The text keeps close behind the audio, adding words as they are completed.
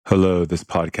Hello, this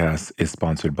podcast is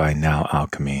sponsored by Now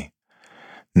Alchemy.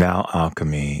 Now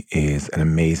Alchemy is an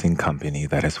amazing company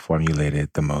that has formulated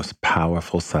the most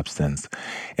powerful substance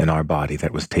in our body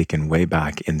that was taken way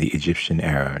back in the Egyptian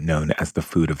era, known as the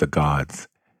food of the gods.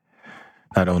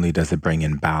 Not only does it bring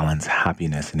in balance,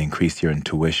 happiness, and increase your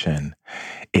intuition,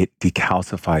 it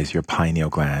decalcifies your pineal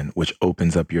gland, which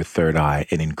opens up your third eye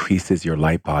and increases your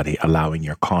light body, allowing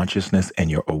your consciousness and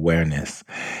your awareness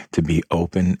to be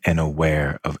open and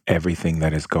aware of everything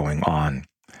that is going on.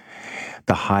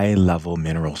 The high-level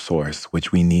mineral source,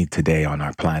 which we need today on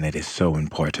our planet, is so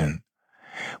important.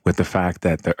 With the fact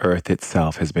that the earth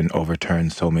itself has been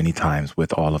overturned so many times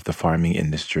with all of the farming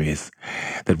industries,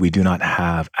 that we do not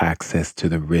have access to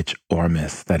the rich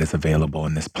ormus that is available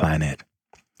on this planet.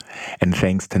 And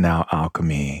thanks to Now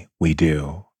Alchemy, we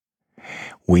do.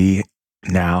 We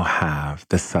now have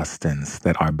the sustenance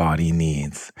that our body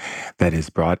needs that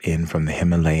is brought in from the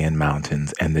Himalayan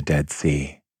mountains and the Dead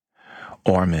Sea.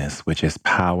 Ormus, which is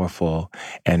powerful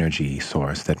energy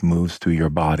source that moves through your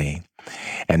body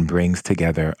and brings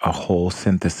together a whole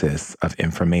synthesis of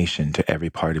information to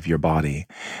every part of your body.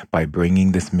 By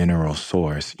bringing this mineral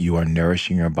source, you are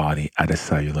nourishing your body at a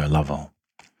cellular level.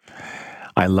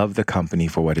 I love the company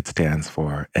for what it stands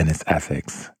for and its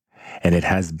ethics. And it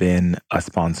has been a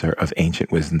sponsor of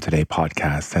Ancient Wisdom Today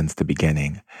podcast since the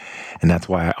beginning. And that's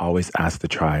why I always ask the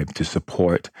tribe to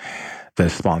support the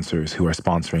sponsors who are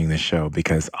sponsoring this show,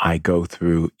 because I go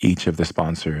through each of the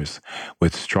sponsors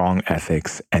with strong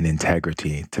ethics and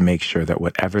integrity to make sure that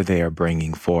whatever they are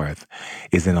bringing forth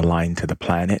is in line to the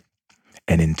planet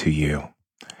and into you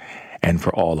and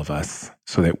for all of us,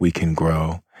 so that we can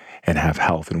grow and have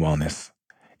health and wellness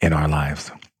in our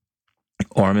lives.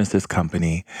 Ormus's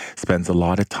company spends a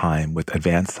lot of time with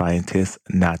advanced scientists,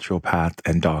 naturopaths,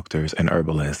 and doctors and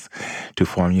herbalists to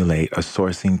formulate a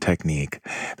sourcing technique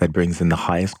that brings in the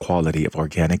highest quality of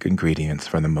organic ingredients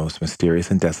from the most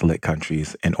mysterious and desolate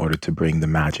countries in order to bring the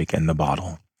magic in the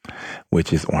bottle,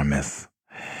 which is Ormus.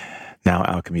 Now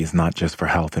Alchemy is not just for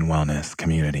health and wellness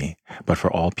community, but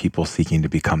for all people seeking to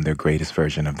become their greatest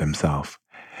version of themselves.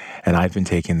 And I've been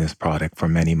taking this product for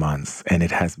many months, and it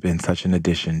has been such an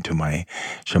addition to my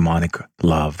shamanic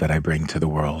love that I bring to the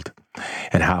world.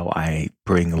 And how I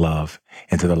bring love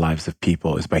into the lives of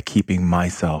people is by keeping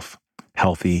myself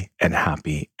healthy and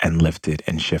happy and lifted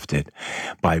and shifted.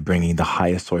 By bringing the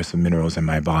highest source of minerals in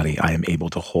my body, I am able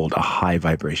to hold a high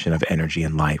vibration of energy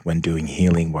and light when doing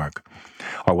healing work,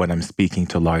 or when I'm speaking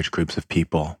to large groups of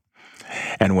people,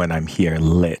 and when I'm here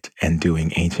lit and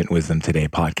doing Ancient Wisdom Today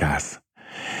podcasts.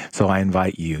 So I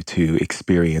invite you to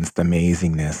experience the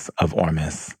amazingness of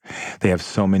Ormus. They have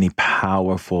so many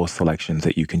powerful selections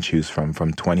that you can choose from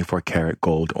 24 karat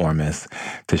gold Ormus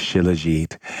to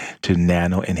Shilajit to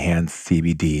nano enhanced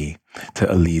CBD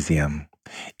to Elysium,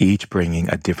 each bringing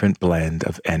a different blend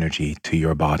of energy to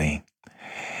your body.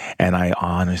 And I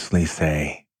honestly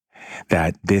say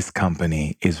that this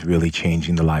company is really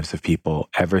changing the lives of people.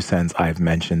 Ever since I've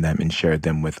mentioned them and shared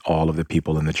them with all of the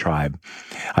people in the tribe,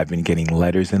 I've been getting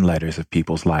letters and letters of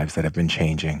people's lives that have been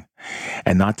changing.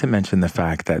 And not to mention the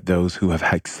fact that those who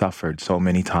have suffered so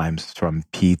many times from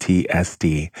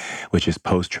PTSD, which is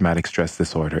post-traumatic stress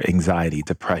disorder, anxiety,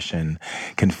 depression,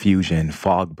 confusion,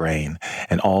 fog brain,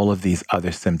 and all of these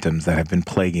other symptoms that have been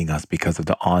plaguing us because of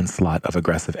the onslaught of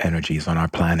aggressive energies on our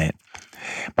planet.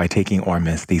 By taking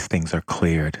Ormus, these things are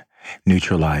cleared,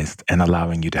 neutralized, and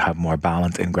allowing you to have more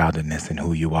balance and groundedness in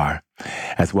who you are,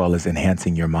 as well as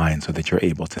enhancing your mind so that you're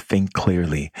able to think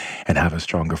clearly and have a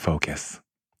stronger focus.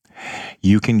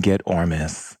 You can get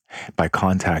Ormus by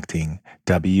contacting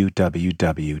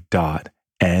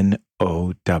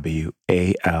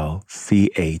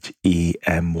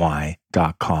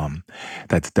www.nowalchemy.com.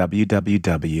 That's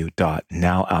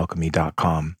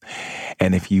www.nowalchemy.com.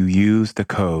 And if you use the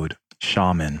code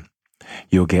Shaman,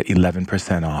 you'll get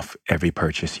 11% off every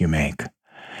purchase you make.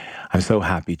 I'm so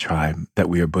happy, tribe, that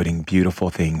we are putting beautiful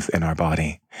things in our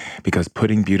body, because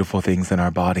putting beautiful things in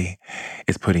our body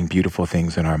is putting beautiful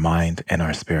things in our mind and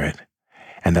our spirit.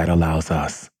 And that allows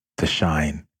us to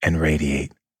shine and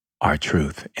radiate our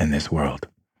truth in this world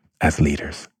as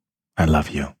leaders. I love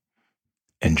you.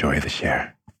 Enjoy the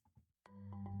share.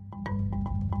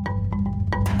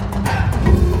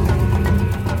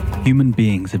 Human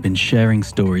beings have been sharing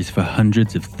stories for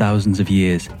hundreds of thousands of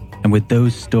years, and with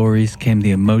those stories came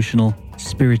the emotional,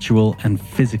 spiritual, and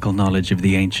physical knowledge of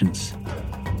the ancients.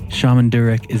 Shaman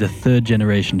Durek is a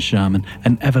third-generation shaman,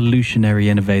 an evolutionary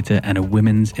innovator, and a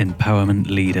women's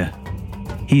empowerment leader.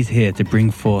 He's here to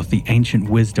bring forth the ancient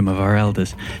wisdom of our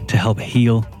elders to help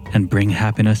heal and bring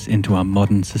happiness into our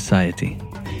modern society.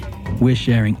 We're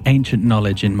sharing ancient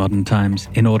knowledge in modern times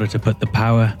in order to put the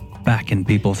power back in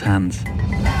people's hands.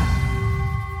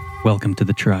 Welcome to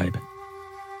the tribe.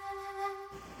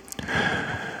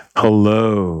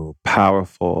 Hello,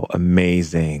 powerful,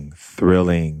 amazing,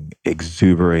 thrilling,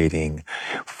 exuberating,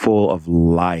 full of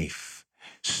life,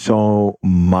 so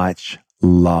much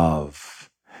love,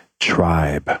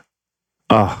 tribe.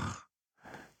 Oh,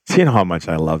 do you know how much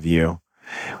I love you?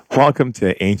 Welcome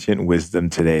to Ancient Wisdom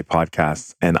Today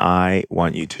podcast. And I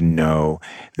want you to know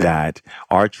that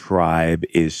our tribe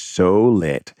is so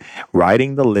lit,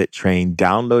 riding the lit train,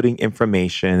 downloading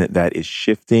information that is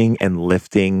shifting and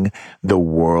lifting the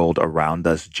world around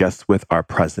us just with our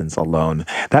presence alone.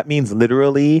 That means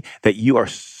literally that you are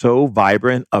so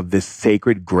vibrant of this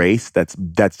sacred grace that's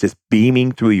just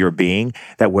beaming through your being,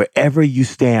 that wherever you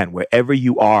stand, wherever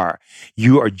you are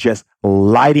just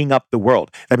lighting up the world.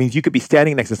 That means you could be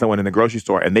standing next to someone in the grocery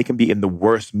store and they can be in the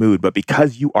worst mood, but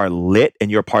because you are lit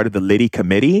and you're part of the Litty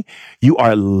committee, you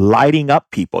are lighting up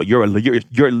people. You're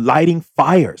lighting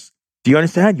fires. Do you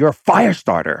understand? You're a fire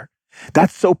starter.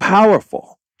 That's so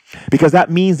powerful because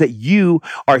that means that you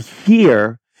are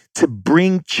here to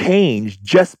bring change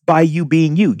just by you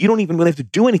being you. You don't even really have to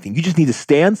do anything. You just need to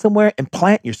stand somewhere and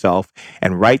plant yourself.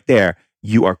 And right there,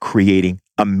 you are creating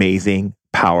amazing,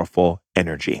 powerful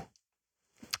energy.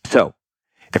 So,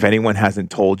 if anyone hasn't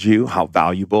told you how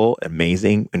valuable,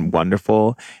 amazing, and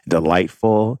wonderful,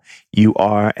 delightful you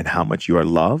are and how much you are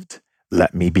loved,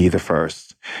 let me be the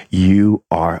first. You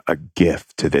are a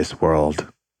gift to this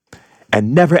world.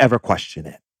 And never ever question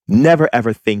it. Never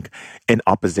ever think in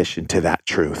opposition to that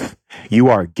truth. You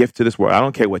are a gift to this world. I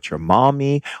don't care what your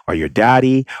mommy or your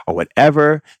daddy or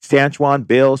whatever, Sanchuan,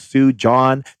 Bill, Sue,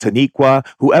 John, Taniqua,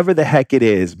 whoever the heck it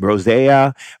is,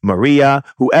 Rosea, Maria,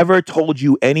 whoever told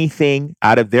you anything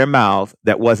out of their mouth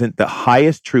that wasn't the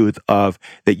highest truth of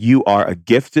that you are a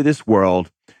gift to this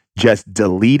world, just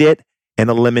delete it and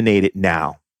eliminate it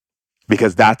now.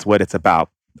 Because that's what it's about.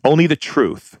 Only the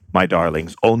truth, my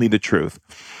darlings, only the truth.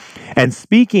 And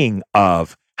speaking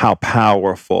of how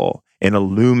powerful an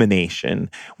illumination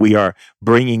we are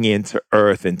bringing into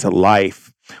earth, into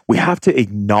life, we have to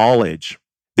acknowledge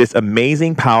this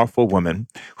amazing, powerful woman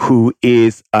who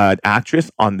is an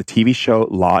actress on the TV show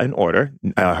Law and Order.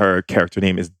 Her character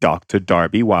name is Dr.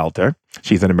 Darby Wilder.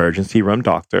 She's an emergency room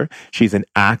doctor. She's an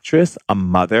actress, a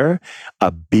mother,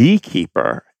 a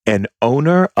beekeeper, and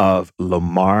owner of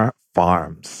Lamar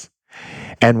Farms.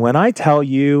 And when I tell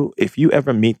you, if you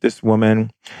ever meet this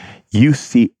woman, you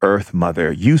see Earth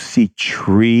Mother, you see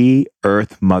Tree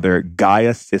Earth Mother,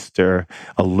 Gaia Sister,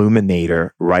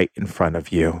 Illuminator right in front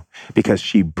of you because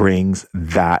she brings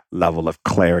that level of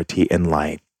clarity and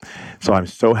light. So I'm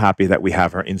so happy that we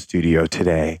have her in studio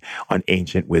today on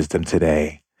Ancient Wisdom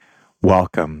Today.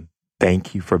 Welcome.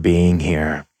 Thank you for being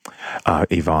here,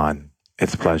 Yvonne.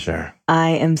 It's a pleasure. I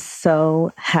am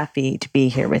so happy to be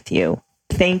here with you.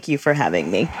 Thank you for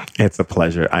having me. It's a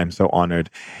pleasure. I'm so honored.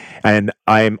 And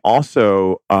I'm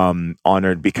also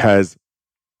honored because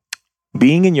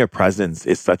being in your presence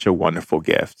is such a wonderful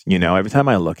gift. You know, every time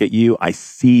I look at you, I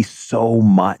see so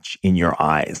much in your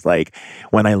eyes. Like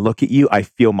when I look at you, I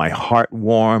feel my heart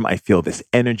warm. I feel this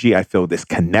energy. I feel this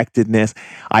connectedness.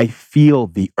 I feel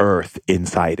the earth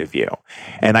inside of you.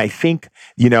 And I think,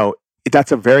 you know,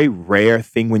 that's a very rare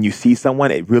thing when you see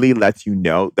someone. It really lets you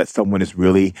know that someone is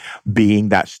really being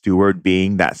that steward,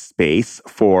 being that space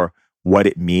for what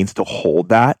it means to hold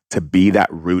that, to be that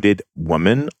rooted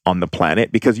woman on the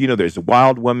planet. Because, you know, there's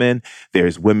wild women,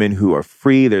 there's women who are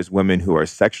free, there's women who are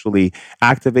sexually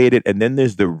activated, and then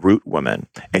there's the root woman,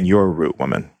 and you're a root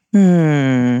woman.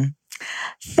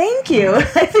 Thank you.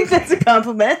 I think that's a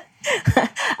compliment.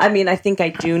 I mean, I think I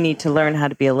do need to learn how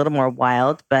to be a little more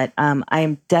wild, but I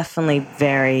am definitely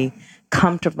very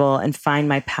comfortable and find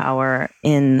my power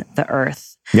in the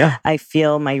earth. Yeah. I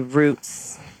feel my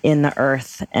roots in the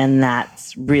earth, and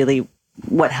that's really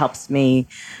what helps me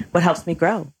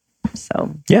grow.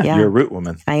 So yeah, you're a root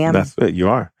woman. I am. That's what you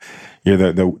are. You're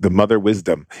the mother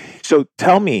wisdom. So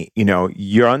tell me, you know,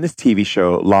 you're on this TV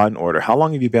show, Law and Order. How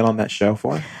long have you been on that show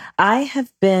for? I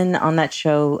have been on that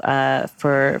show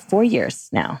for 4 years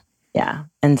now. Yeah.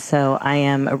 And so I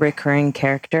am a recurring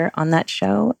character on that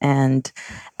show and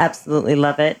absolutely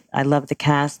love it. I love the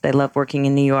cast. I love working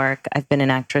in New York. I've been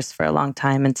an actress for a long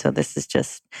time. And so this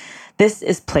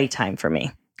is playtime for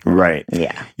me. Right.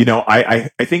 Yeah. You know, I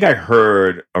think I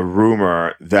heard a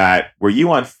rumor that, were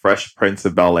you on Fresh Prince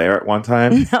of Bel-Air at one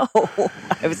time? No,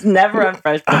 I was never on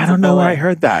Fresh Prince of Bel-Air. I don't know where I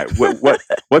heard that.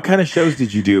 What kind of shows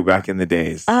did you do back in the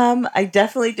days? I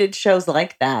definitely did shows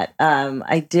like that.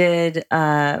 I did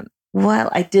Well,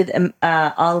 I did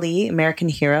Ali, American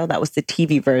Hero. That was the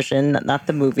TV version, not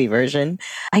the movie version.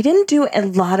 I didn't do a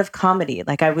lot of comedy.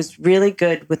 Like I was really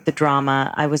good with the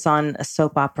drama. I was on a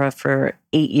soap opera for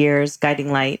 8 years,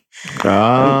 Guiding Light.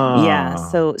 Yeah, Ah.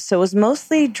 so it was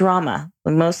mostly drama,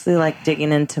 mostly like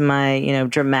digging into my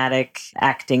dramatic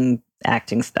acting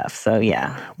stuff. So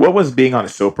yeah. What was being on a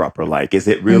soap opera like? Is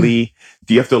it really,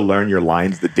 do you have to learn your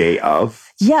lines the day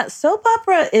of? Yeah, soap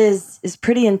opera is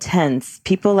pretty intense.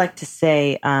 People like to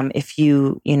say if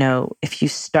you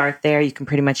start there, you can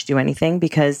pretty much do anything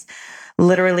because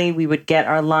literally we would get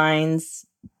our lines,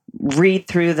 read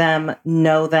through them,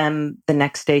 know them, the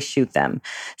next day shoot them.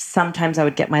 Sometimes I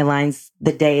would get my lines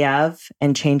the day of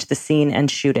and change the scene and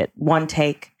shoot it. One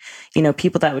take.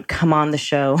 People that would come on the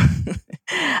show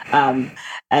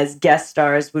as guest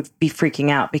stars would be freaking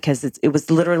out because it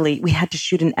was literally, we had to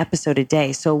shoot an episode a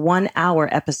day. So 1 hour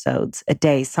episodes a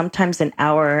day, sometimes an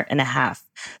hour and a half,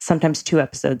 sometimes 2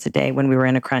 episodes a day when we were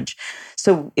in a crunch.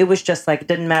 So it was just like, it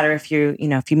didn't matter if you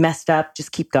messed up,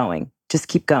 just keep going. Just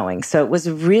keep going. So it was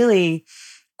really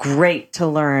great to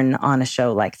learn on a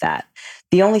show like that.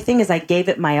 The only thing is I gave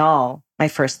it my all, my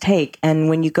first take. And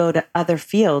when you go to other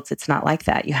fields, it's not like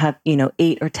that. You have,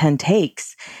 8 or 10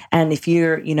 takes. And if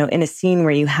you're, in a scene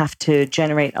where you have to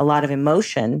generate a lot of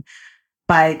emotion,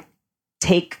 by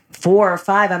take 4 or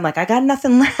 5, I'm like, I got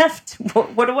nothing left.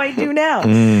 What do I do now?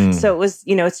 So it was,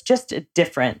 it's just a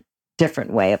different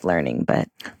way of learning. But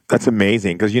that's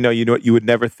amazing because you would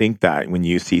never think that when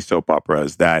you see soap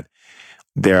operas that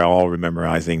they're all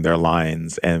memorizing their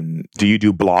lines. And do you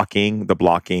do the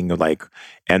blocking of like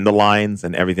and the lines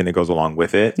and everything that goes along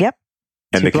with it? Yep.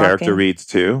 And the character reads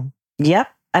too? Yep.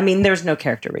 I mean, there's no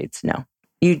character reads. No,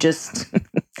 you just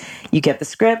you get the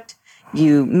script.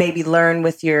 You maybe learn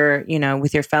with your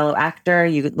fellow actor.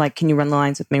 You like, can you run the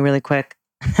lines with me really quick?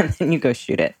 And then you go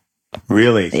shoot it.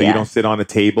 Really? So you don't sit on a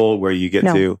table where you get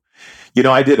to...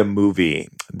 I did a movie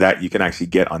that you can actually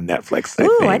get on Netflix.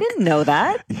 I didn't know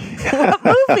that.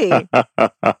 What movie?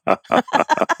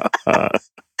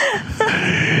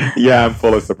 Yeah, I'm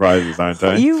full of surprises, aren't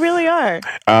I? You really are.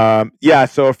 Yeah,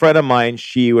 so a friend of mine,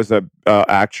 she was a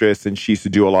actress and she used to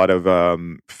do a lot of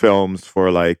films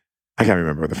for like, I can't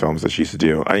remember the films that she used to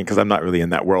do. I mean, because I'm not really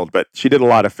in that world, but she did a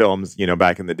lot of films,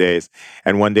 back in the days.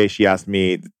 And one day she asked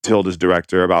me, Tilda's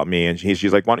director, about me. And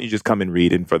she's like, why don't you just come and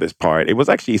read in for this part? It was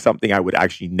actually something I would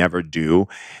actually never do.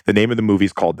 The name of the movie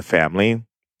is called The Family.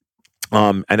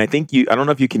 And I think I don't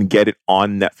know if you can get it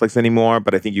on Netflix anymore,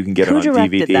 but I think you can get it on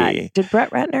DVD. That? Did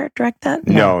Brett Ratner direct that?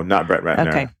 No, not Brett Ratner.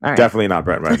 Okay, all right. Definitely not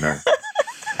Brett Ratner.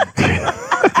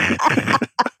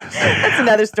 That's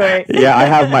another story. Yeah, I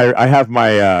have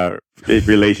my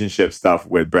relationship stuff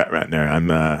with Brett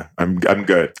Ratner. I'm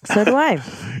good. So do I.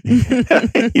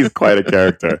 He's quite a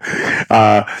character.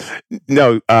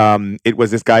 It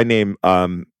was this guy named I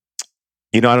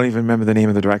don't even remember the name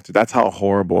of the director. That's how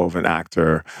horrible of an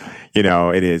actor,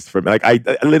 it is for me. Like I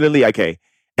literally, okay,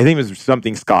 I think it was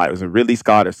something Scott. It was a Ridley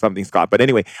Scott or something Scott. But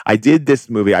anyway, I did this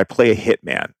movie. I play a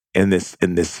hitman in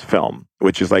this film,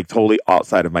 which is like totally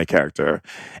outside of my character.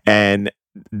 And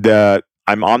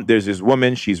there's this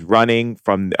woman, she's running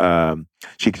from,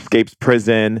 she escapes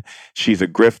prison. She's a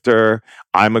grifter.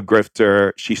 I'm a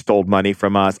grifter. She stole money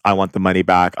from us. I want the money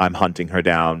back. I'm hunting her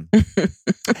down.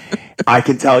 I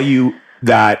can tell you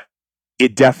that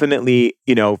it definitely,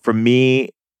 for me,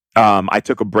 I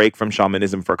took a break from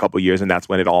shamanism for a couple of years, and that's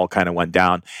when it all kind of went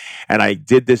down. And I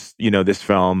did this, this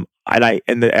film,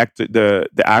 and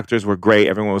the actors were great.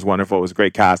 Everyone was wonderful. It was a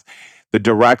great cast. The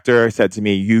director said to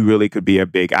me, "You really could be a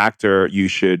big actor. You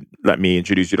should let me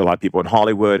introduce you to a lot of people in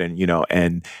Hollywood, and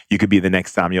and you could be the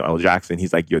next Samuel L. Jackson."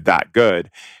 He's like, "You're that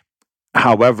good."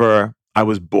 However, I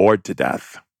was bored to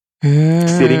death.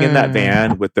 Sitting in that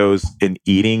van with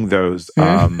eating those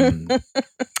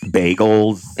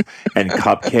bagels and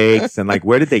cupcakes and like,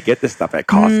 where did they get this stuff? At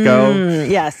Costco?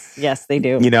 Yes, they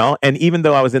do. And even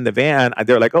though I was in the van,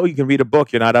 they're like, "Oh, you can read a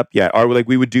book. You're not up yet." Or like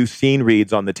we would do scene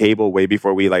reads on the table way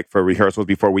before we for rehearsals,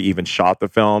 before we even shot the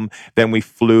film. Then we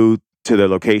flew to the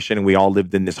location and we all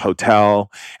lived in this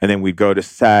hotel, and then we'd go to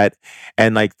set,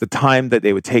 and like the time that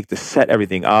they would take to set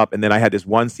everything up. And then I had this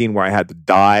one scene where I had to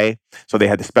die, so they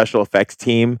had the special effects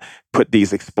team put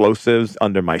these explosives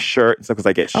under my shirt and stuff because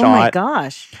I get shot. Oh my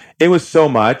gosh, it was so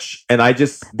much. And I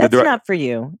just that's not for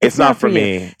you. It's not for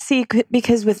me. See,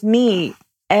 because with me,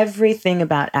 everything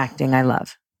about acting I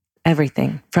love.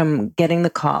 Everything from getting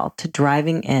the call to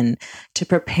driving in to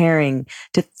preparing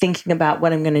to thinking about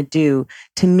what I'm going to do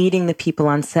to meeting the people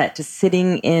on set to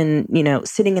sitting in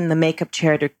the makeup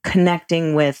chair to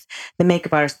connecting with the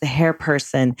makeup artist, the hair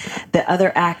person, the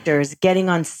other actors, getting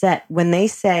on set. When they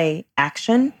say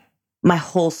action, my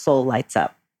whole soul lights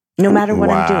up, no matter what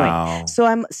I'm doing.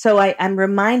 So I'm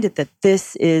reminded that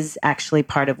this is actually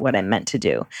part of what I'm meant to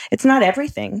do. It's not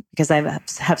everything, because I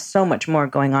have so much more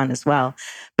going on as well,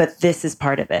 but this is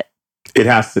part of it. It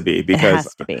has to be,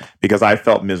 because I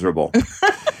felt miserable.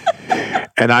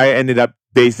 And I ended up,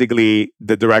 basically,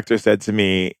 the director said to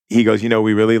me, he goes,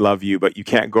 we really love you, but you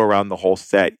can't go around the whole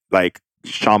set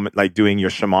doing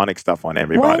your shamanic stuff on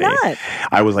everybody. Why not?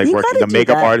 I was working. The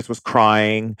makeup artist was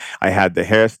crying. I had the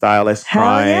hairstylist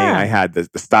crying. Yeah. I had the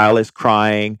stylist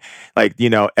crying.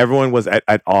 Everyone was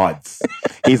at odds.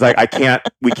 He's like,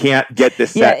 we can't get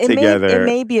this set together. It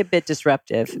may be a bit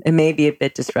disruptive.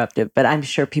 But I'm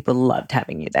sure people loved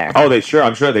having you there. Oh,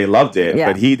 I'm sure they loved it.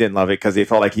 Yeah. But he didn't love it because he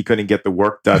felt like he couldn't get the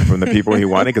work done from the people he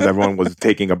wanted, because everyone was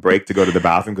taking a break to go to the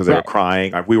bathroom because they were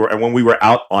crying. And when we were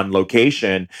out on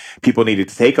location, people needed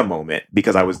to take a moment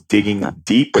because I was digging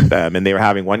deep with them, and they were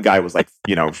having, one guy was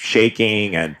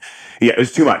shaking, and it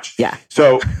was too much. Yeah.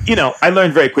 So, I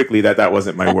learned very quickly that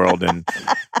wasn't my world, and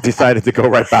decided to go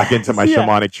right back into my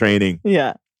shamanic training.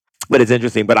 Yeah. But it's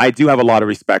interesting. But I do have a lot of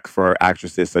respect for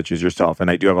actresses such as yourself,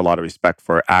 and I do have a lot of respect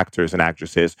for actors and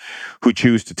actresses who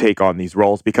choose to take on these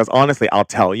roles, because honestly, I'll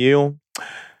tell you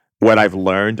what I've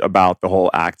learned about the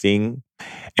whole acting.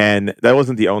 And that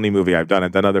wasn't the only movie I've done.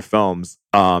 I've done other films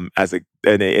and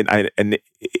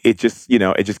it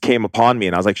just came upon me,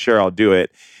 and I was like, sure, I'll do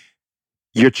it.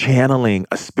 You're channeling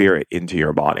a spirit into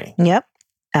your body. Yep,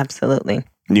 absolutely.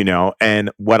 And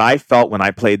what I felt when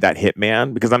I played that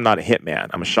hitman, because I'm not a hitman,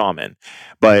 I'm a shaman,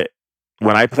 but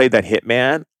when I played that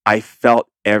hitman, I felt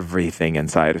everything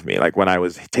inside of me. Like when I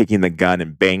was taking the gun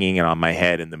and banging it on my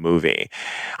head in the movie,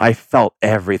 I felt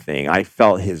everything. I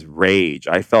felt his rage.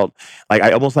 I felt like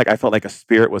I felt like a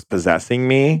spirit was possessing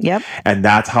me. Yep. And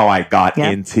that's how I got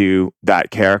into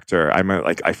that character.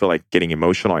 I feel like getting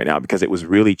emotional right now, because it was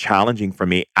really challenging for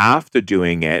me after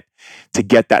doing it to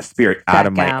get that spirit out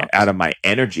of my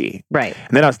energy. Right.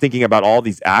 And then I was thinking about all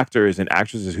these actors and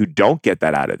actresses who don't get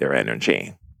that out of their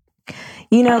energy.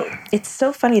 It's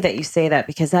so funny that you say that,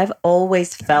 because I've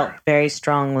always felt very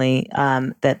strongly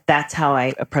that that's how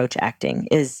I approach acting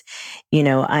is,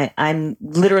 I'm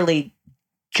literally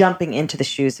jumping into the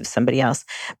shoes of somebody else.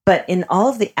 But in all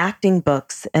of the acting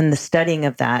books and the studying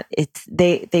of that,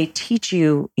 they teach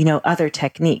you, other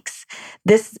techniques.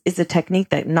 This is a technique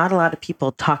that not a lot of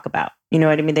people talk about. You know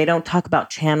what I mean? They don't talk about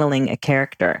channeling a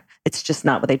character. It's just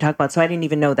not what they talk about. So I didn't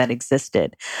even know that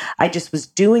existed. I just was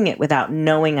doing it without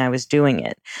knowing I was doing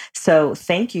it. So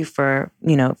thank you for,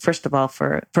 first of all,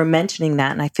 for mentioning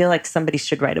that. And I feel like somebody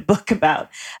should write a book about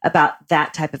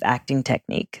that type of acting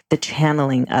technique, the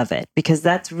channeling of it, because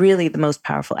that's really the most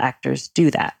powerful actors do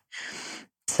that.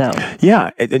 So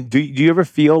yeah. And do you ever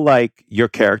feel like your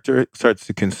character starts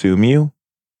to consume you,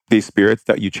 these spirits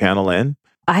that you channel in?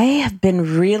 I have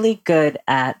been really good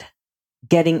at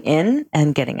getting in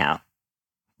and getting out.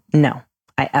 No,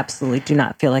 I absolutely do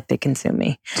not feel like they consume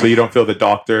me. So you don't feel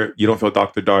Dr.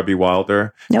 Darby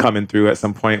Wilder coming through at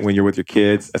some point when you're with your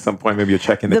kids? At some point, maybe you're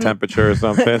checking the temperature or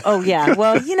something? Oh, yeah.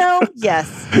 Well,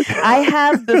 yes. I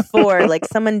have before, like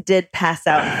someone did pass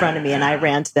out in front of me and I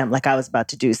ran to them like I was about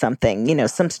to do something,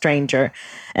 some stranger.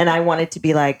 And I wanted to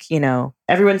be like,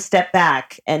 everyone step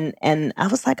back. And I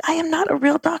was like, I am not a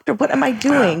real doctor. What am I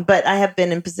doing? But I have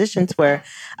been in positions where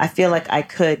I feel like I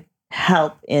could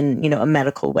help in, a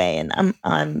medical way. And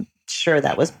I'm sure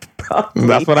that was probably...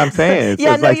 That's what I'm saying.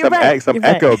 It's some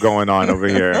echo going on over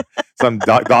here. Some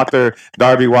Dr.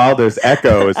 Darby Wilder's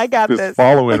echo is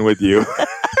following with you.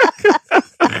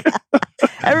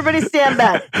 Everybody stand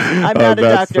back. I'm not a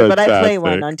doctor, but I play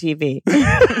one on TV.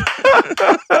 Yeah.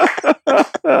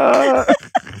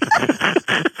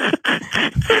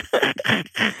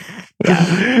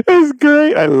 It's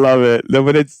great. I love it. No,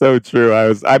 but it's so true.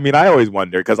 I always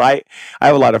wonder, because I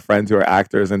have a lot of friends who are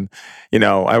actors, and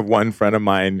I have one friend of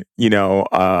mine,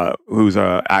 who's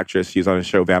an actress. She's on the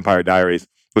show Vampire Diaries,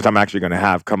 which I'm actually going to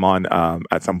have come on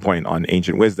at some point on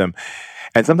Ancient Wisdom.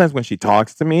 And sometimes when she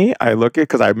talks to me, I look at,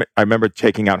 because I remember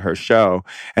checking out her show,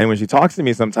 and when she talks to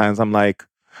me, sometimes I'm like,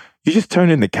 "You just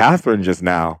turned into Catherine just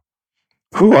now.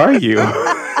 Who are you?"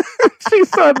 She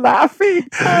started laughing.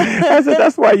 I said,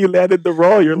 "That's why you landed the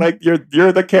role. You're like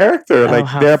you're the character. Like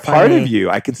they're part of you.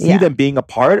 I can see them being a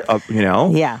part of,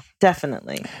 Yeah,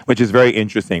 definitely. Which is very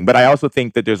interesting. But I also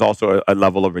think that there's also a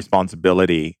level of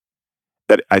responsibility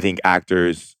that I think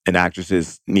actors and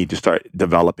actresses need to start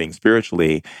developing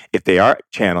spiritually if they are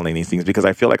channeling these things, because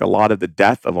I feel like a lot of the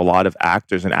death of a lot of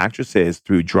actors and actresses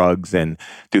through drugs and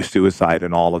through suicide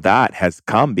and all of that has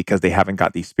come because they haven't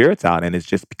got these spirits out, and it's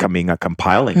just becoming a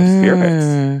compiling of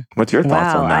spirits. What's your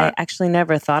thoughts on that? I actually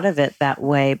never thought of it that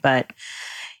way, but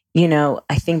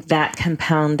I think that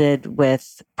compounded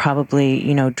with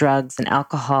probably, drugs and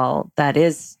alcohol, that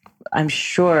is, I'm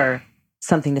sure,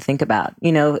 something to think about.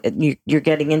 You're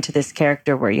getting into this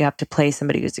character where you have to play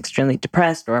somebody who's extremely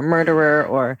depressed or a murderer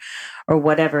or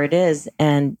whatever it is,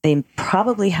 and they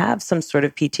probably have some sort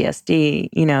of PTSD,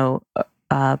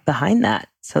 behind that.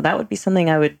 So that would be something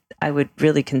I would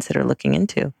really consider looking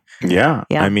into. Yeah.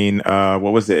 I mean,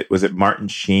 what was it? Was it Martin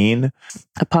Sheen?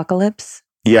 Apocalypse?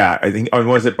 Yeah, I think, or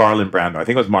was it Marlon Brando? I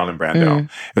think it was Marlon Brando.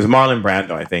 It was Marlon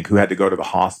Brando, I think, who had to go to the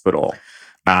hospital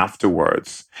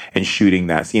afterwards and shooting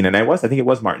that scene. And I think it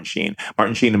was Martin Sheen.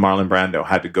 Martin Sheen and Marlon Brando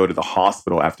had to go to the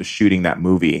hospital after shooting that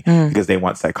movie because they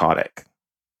went psychotic.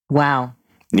 Wow.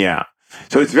 Yeah.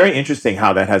 So it's very interesting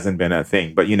how that hasn't been a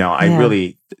thing. But, I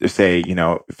really say,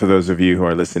 for those of you who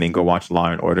are listening, go watch Law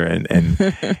and Order and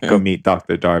go meet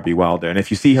Dr. Darby Wilder. And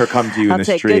if you see her come to you in the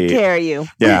street, I'll take good care of you.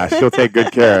 Yeah, she'll take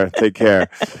good care. Take care.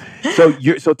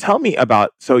 So tell me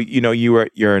about,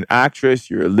 you're an actress,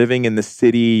 you're living in the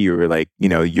city, you're like,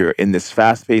 you're in this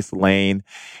fast-paced lane.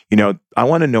 I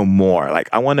want to know more.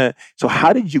 So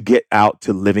how did you get out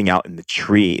to living out in the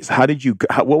trees?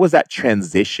 What was that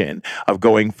transition of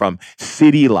going from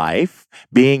city life,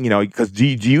 being, because do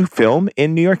you film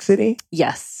in New York City?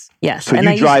 Yes. So and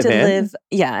you drive in?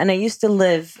 And I used to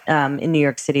live in New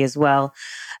York City as well.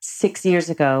 6 years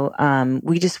ago,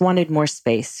 we just wanted more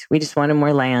space. We just wanted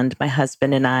more land, my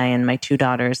husband and I and my 2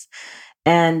 daughters.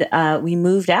 And we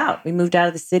moved out. We moved out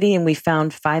of the city and we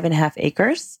found 5.5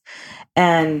 acres.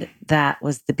 And that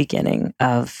was the beginning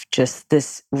of just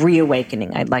this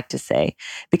reawakening, I'd like to say,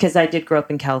 because I did grow up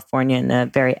in California in a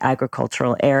very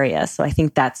agricultural area. So I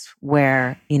think that's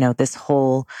where, this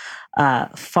whole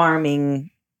farming,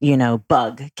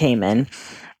 bug came in.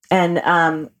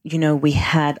 And, we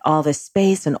had all this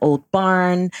space, an old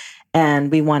barn, and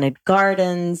we wanted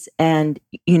gardens. And,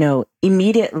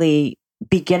 immediately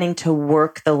beginning to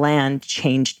work the land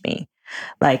changed me.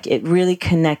 Like it really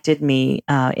connected me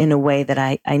in a way that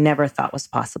I never thought was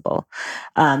possible.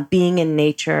 Being in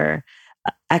nature,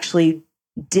 actually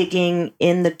digging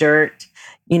in the dirt,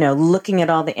 looking at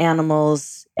all the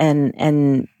animals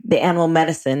and the animal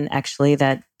medicine, actually,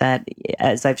 that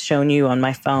as I've shown you on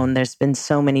my phone, there's been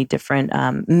so many different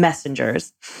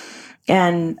messengers.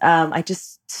 And I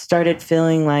just started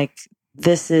feeling like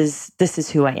this is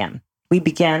who I am. We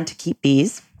began to keep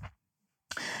bees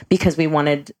because we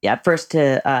wanted at first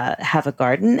to have a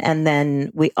garden. And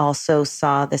then we also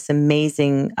saw this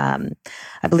amazing,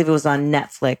 I believe it was on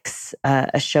Netflix,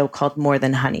 a show called More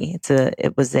Than Honey.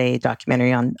 It was a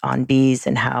documentary on bees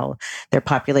and how their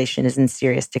population is in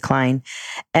serious decline.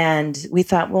 And we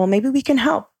thought, well, maybe we can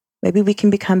help. Maybe we can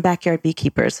become backyard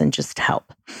beekeepers and just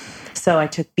help. So I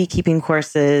took beekeeping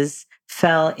courses,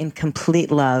 fell in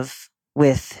complete love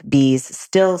with bees,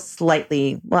 still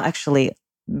slightly, well, actually,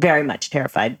 very much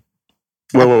terrified.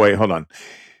 Wait, hold on.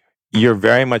 You're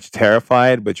very much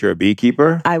terrified, but you're a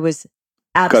beekeeper? I was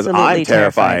absolutely I'm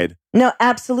terrified. No,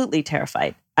 absolutely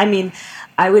terrified. I mean,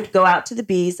 I would go out to the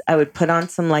bees, I would put on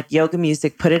some like yoga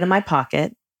music, put it in my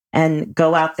pocket, and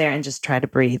go out there and just try to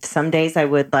breathe. Some days I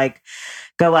would like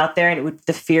go out there and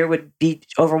the fear would be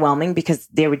overwhelming because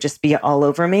they would just be all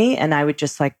over me, and I would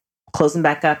just like close them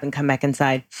back up and come back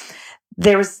inside.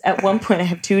 There was at one point, I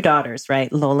have 2 daughters,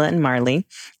 right? Lola and Marley.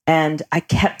 And I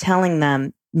kept telling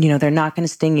them, they're not going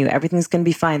to sting you. Everything's going to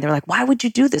be fine. They're like, why would you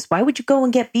do this? Why would you go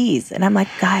and get bees? And I'm like,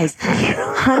 guys,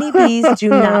 honeybees do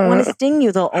not want to sting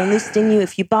you. They'll only sting you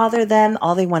if you bother them.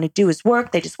 All they want to do is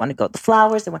work. They just want to go to the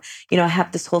flowers. They want, I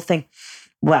have this whole thing.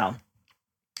 Well,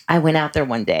 I went out there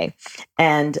one day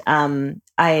and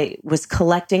I was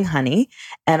collecting honey,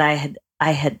 and I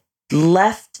had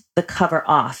left the cover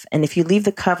off. And if you leave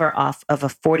the cover off of a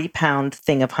 40-pound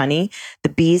thing of honey, the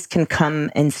bees can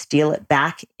come and steal it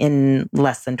back in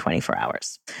less than 24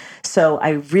 hours. So I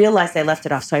realized I left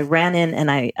it off. So I ran in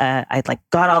and I like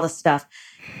got all the stuff.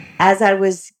 As I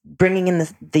was bringing in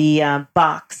the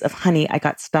box of honey, I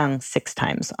got stung 6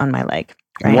 times on my leg.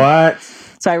 Right? What?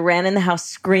 So I ran in the house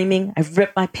screaming. I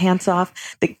ripped my pants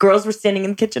off. The girls were standing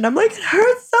in the kitchen. I'm like, it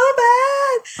hurts so bad.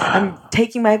 I'm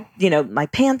taking my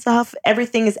pants off.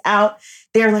 Everything is out.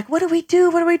 They're like, what do we do?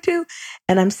 What do we do?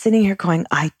 And I'm sitting here going,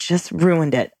 I just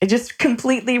ruined it. I just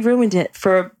completely ruined it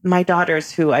for my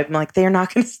daughters, who I'm like, they're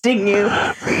not going to sting you.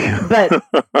 But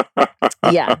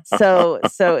yeah, so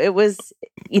it was,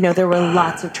 there were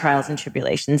lots of trials and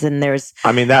tribulations, and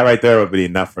that right there would be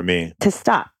enough for me to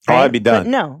stop. Right? Oh, I'd be done. But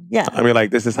no, yeah. I mean, like,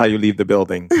 this is how you leave the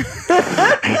building.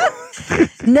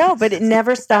 No, but it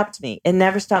never stopped me. It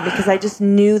never stopped because I just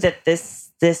knew that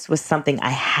this was something I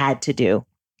had to do.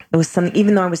 It was something,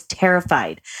 even though I was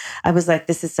terrified, I was like,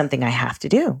 this is something I have to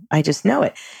do. I just know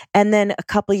it. And then a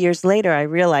couple years later, I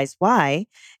realized why.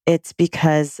 It's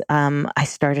because I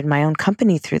started my own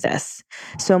company through this.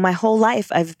 So my whole life,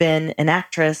 I've been an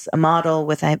actress, a model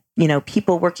with,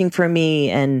 people working for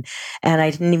me, and I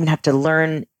didn't even have to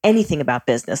learn anything about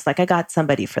business. Like I got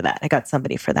somebody for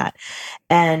that.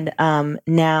 And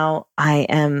now I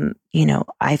am,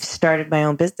 I've started my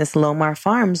own business, Lomar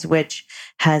Farms, which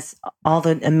has all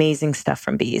the amazing stuff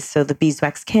from bees. So the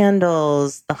beeswax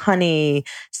candles, the honey,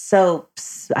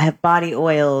 soaps, I have body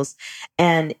oils,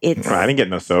 and it's... I didn't get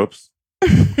no soaps.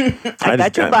 I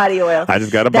got your body oil. I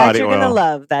just got a body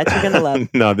oil. That you're going to love.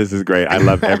 No, this is great. I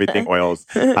love everything oils.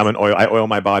 I oil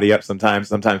my body up sometimes.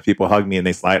 Sometimes people hug me and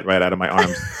they slide right out of my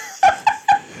arms.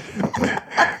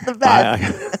 That's the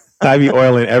best. I be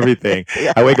oiling everything.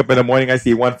 Yeah. I wake up in the morning, I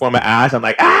see one form of ash. I'm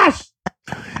like, ash!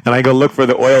 And I go look for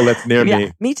the oil that's near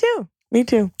me. Me too.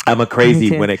 I'm a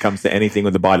crazy when it comes to anything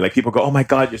with the body. Like people go, oh my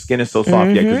God, your skin is so soft.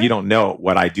 Mm-hmm. Yeah, because you don't know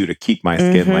what I do to keep my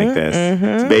skin like this. Mm-hmm.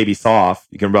 It's baby soft.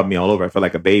 You can rub me all over. I feel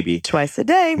like a baby. Twice a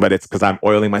day. But it's because I'm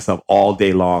oiling myself all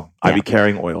day long. I be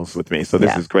carrying oils with me. So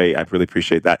this is great. I really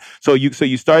appreciate that. So you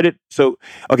started,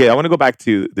 okay, I want to go back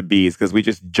to the bees because we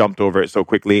just jumped over it so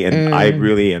quickly and I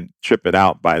really am tripping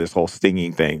out by this whole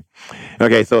stinging thing.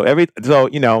 Okay, I saw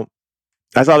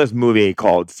this movie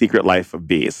called Secret Life of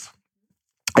Bees.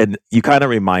 And you kind of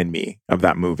remind me of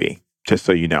that movie, just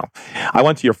so you know. I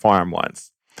went to your farm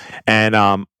once, and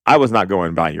I was not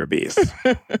going by your bees.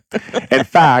 In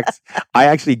fact, I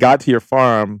actually got to your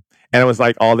farm, and it was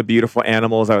like all the beautiful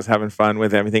animals. I was having fun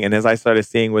with everything. And as I started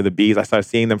seeing where the bees, I started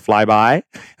seeing them fly by,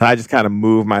 and I just kind of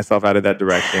moved myself out of that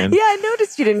direction. Yeah, I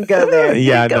noticed you didn't go there.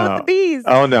 You didn't go with the bees.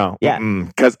 Oh, no. Yeah.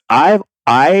 Because I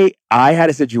had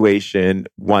a situation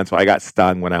once where I got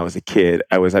stung when I was a kid.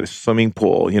 I was at a swimming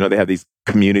pool. They have these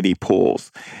community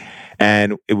pools.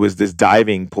 And it was this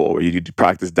diving pool where you do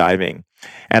practice diving.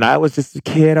 And I was just a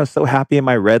kid. I was so happy in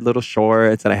my red little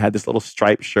shorts. And I had this little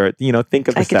striped shirt. Think of the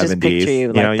 70s. I could just picture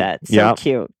you like that. So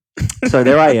cute. So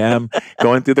there I am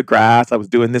going through the grass. I was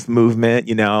doing this movement,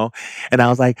 and I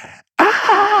was like,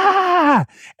 ah!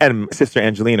 And Sister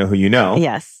Angelina, who you know.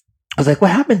 Yes. I was like, what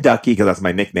happened, Ducky? Because that's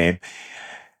my nickname.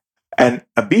 And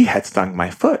a bee had stung my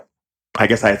foot. I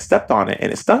guess I had stepped on it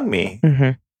and it stung me.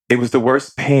 Mm-hmm. It was the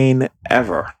worst pain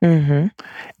ever. Mm-hmm.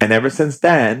 And ever since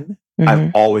then,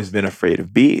 I've always been afraid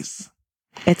of bees.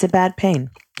 It's a bad pain.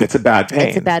 It's a bad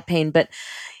pain. But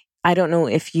I don't know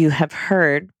if you have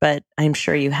heard, but I'm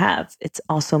sure you have. It's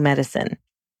also medicine.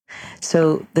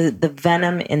 So the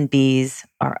venom in bees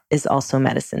is also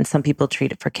medicine. Some people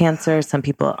treat it for cancer. Some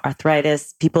people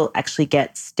arthritis. People actually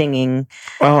get stinging.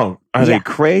 Oh, are they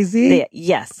crazy?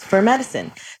 Yes, for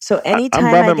medicine. So anytime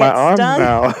I'm rubbing my arms stung,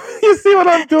 now. You see what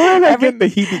I'm doing? I'm getting the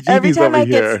heebie-jeebies every time over I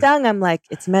here. get stung, I'm like,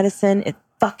 it's medicine. It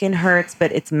fucking hurts,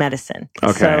 but it's medicine.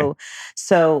 Okay.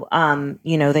 So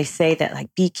they say that like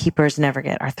beekeepers never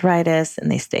get arthritis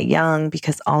and they stay young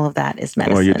because all of that is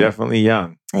medicine. Well, you're definitely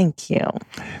young. Thank you.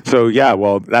 So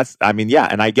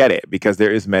and I get it because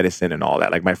there is medicine and all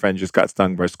that. Like my friend just got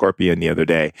stung by a scorpion the other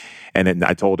day. And then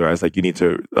I told her, I was like, you need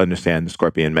to understand the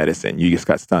scorpion medicine. You just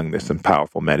got stung. There's some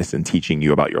powerful medicine teaching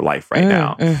you about your life right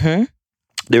now. Mm-hmm.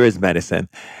 There is medicine.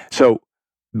 So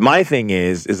my thing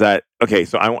is that, okay,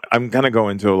 so I'm going to go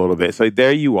into a little bit. So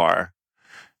there you are.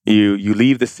 You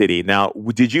leave the city. Now,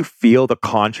 did you feel the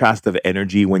contrast of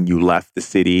energy when you left the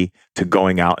city to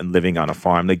going out and living on a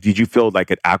farm? Like, did you feel like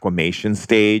an acclimation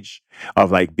stage of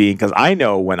like being, because I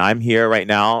know when I'm here right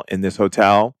now in this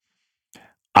hotel,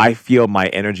 I feel my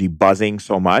energy buzzing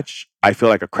so much. I feel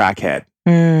like a crackhead.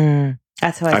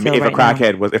 That's how I feel if right a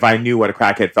crackhead now. if I knew what a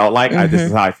crackhead felt like, this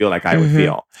is how I feel like I would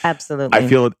feel. Absolutely. I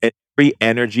feel every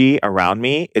energy around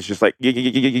me. It's just like,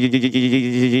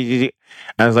 and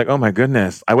I was like, oh my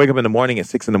goodness. I wake up in the morning at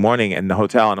 6 a.m. in the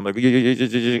hotel and I'm like,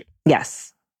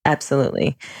 yes,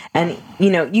 absolutely. And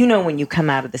you know, when you come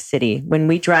out of the city, when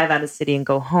we drive out of the city and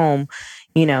go home,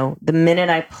 the minute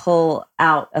I pull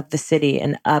out of the city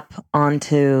and up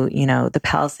onto, the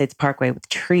Palisades Parkway with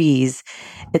trees,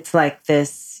 it's like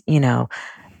this,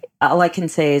 all I can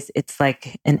say is it's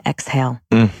like an exhale.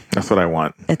 That's what I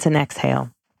want. It's an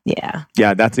exhale. Yeah.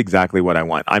 Yeah, that's exactly what I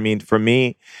want. I mean, for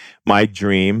me, my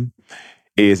dream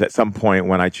is at some point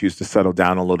when I choose to settle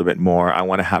down a little bit more, I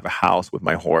want to have a house with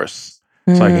my horse.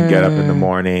 So I can get up in the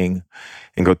morning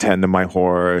and go tend to my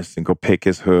horse and go pick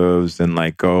his hooves and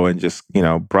like go and just,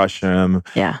 brush him,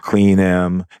 clean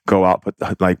him, go out, put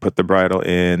the bridle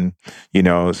in,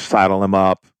 saddle him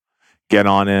up, get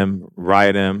on him,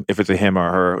 ride him. If it's a him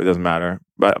or her, it doesn't matter.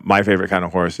 But my favorite kind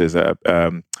of horse is a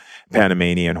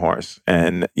Panamanian horse.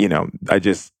 And,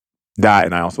 That,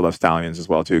 and I also love stallions as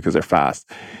well too because they're fast.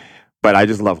 But I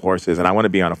just love horses, and I want to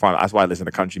be on a farm. That's why I listen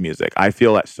to country music. I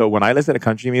feel that. So when I listen to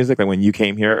country music, like when you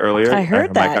came here earlier, I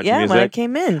heard my that. country Yeah, music, when I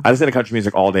came in. I listen to country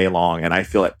music all day long, and I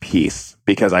feel at peace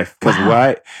because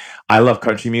what I love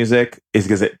country music is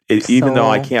because it even though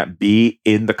I can't be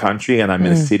in the country and I'm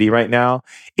in a city right now,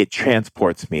 it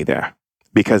transports me there.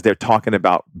 Because they're talking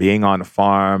about being on the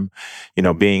farm, you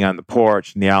know, being on the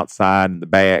porch and the outside and the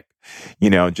back, you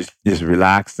know, just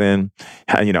relaxing,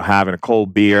 you know, having a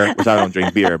cold beer, which I don't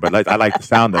drink beer, but I like the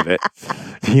sound of it,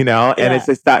 you know, and it's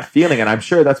just that feeling. And I'm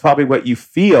sure that's probably what you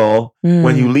feel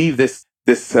when you leave this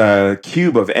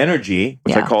cube of energy,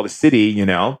 which I call the city, you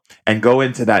know, and go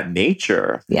into that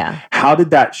nature. Yeah. How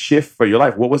did that shift for your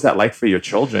life? What was that like for your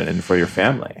children and for your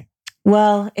family?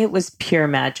 Well, it was pure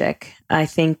magic. I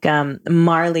think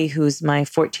Marley, who's my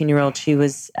 14-year-old,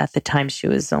 at the time she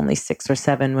was only 6 or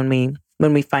 7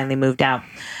 when we finally moved out.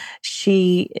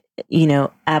 She, you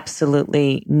know,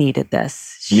 absolutely needed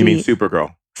this. You mean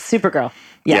Supergirl? Supergirl.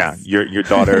 Yes. Yeah, your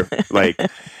daughter, like,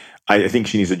 I think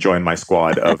she needs to join my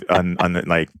squad of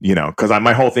like, you know, because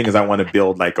my whole thing is I want to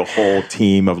build like a whole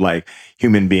team of like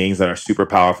human beings that are super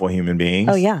powerful human beings.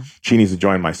 Oh yeah, she needs to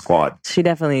join my squad. She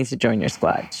definitely needs to join your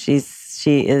squad. She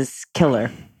is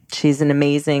killer. She's an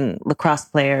amazing lacrosse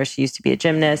player. She used to be a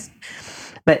gymnast,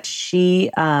 but she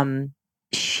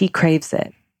craves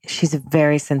it. She's a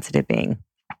very sensitive being,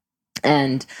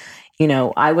 and you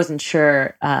know, I wasn't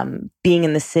sure being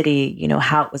in the city, you know,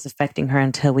 how it was affecting her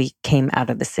until we came out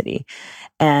of the city.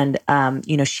 And,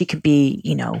 you know, she could be,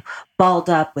 you know, balled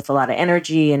up with a lot of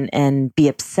energy and be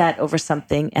upset over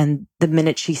something. And the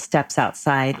minute she steps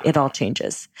outside, it all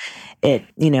changes. It,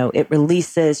 you know, it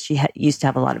releases. She used to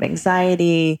have a lot of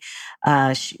anxiety.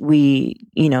 You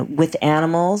know, with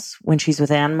animals, when she's with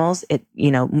animals, it,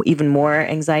 you know, even more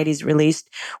anxiety is released.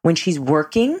 When she's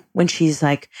working, when she's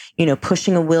like, you know,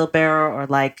 pushing a wheelbarrow or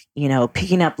like, you know,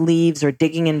 picking up leaves or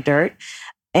digging in dirt,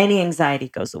 any anxiety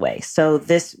goes away. So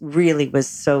this really was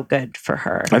so good for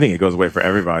her. I think it goes away for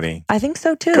everybody. I think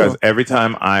so too. Because every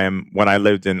time when I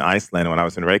lived in Iceland, when I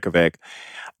was in Reykjavik,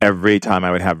 every time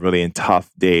I would have really tough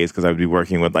days because I would be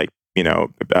working with like, you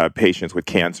know, patients with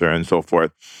cancer and so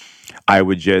forth, I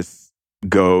would just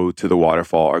go to the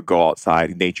waterfall or go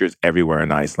outside. Nature's everywhere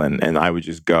in Iceland. And I would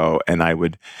just go and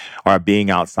or being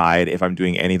outside, if I'm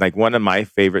doing like one of my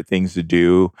favorite things to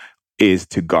do is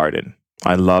to garden.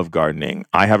 I love gardening.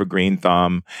 I have a green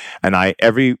thumb, and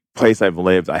every place I've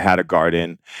lived, I had a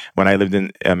garden. When I lived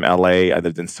in LA, I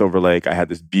lived in Silver Lake. I had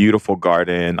this beautiful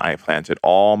garden. I planted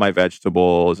all my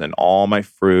vegetables and all my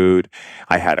fruit.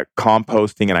 I had a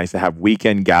composting, and I used to have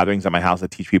weekend gatherings at my house to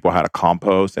teach people how to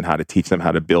compost and how to teach them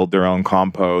how to build their own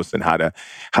compost and how to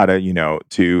you know,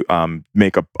 to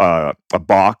make a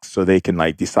box so they can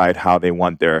like decide how they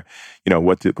want their, you know,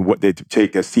 what they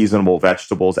take as seasonable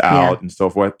vegetables out and so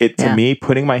forth. To me,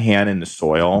 putting my hand in the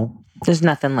soil, there's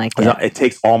nothing like it. It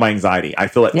takes all my anxiety. I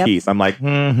feel at peace. I'm like,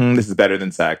 this is better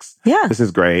than sex. Yeah. This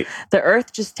is great. The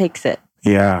earth just takes it.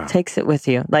 Yeah. Takes it with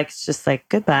you. Like, it's just like,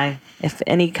 goodbye. If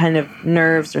any kind of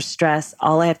nerves or stress,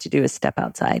 all I have to do is step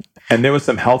outside. And there was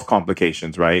some health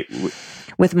complications, right?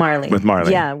 With Marley.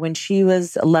 Yeah. When she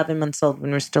was 11 months old, when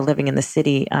we were still living in the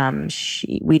city,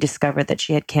 we discovered that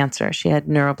she had cancer. She had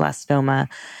neuroblastoma.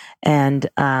 And,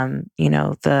 you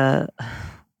know,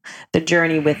 the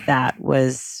journey with that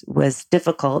was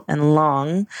difficult and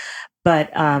long,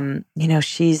 but you know,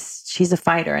 she's a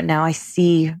fighter, and now I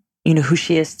see, you know, who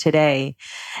she is today,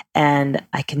 and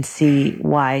I can see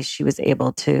why she was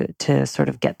able to sort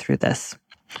of get through this.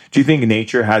 Do you think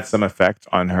nature had some effect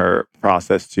on her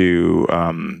process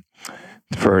for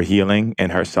her healing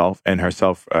and herself?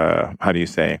 How do you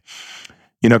say?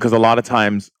 You know, because a lot of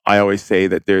times I always say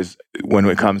that when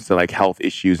it comes to like health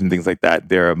issues and things like that,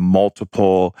 there are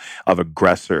multiple of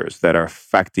aggressors that are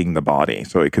affecting the body.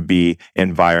 So it could be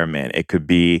environment, it could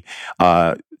be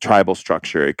tribal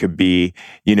structure, it could be,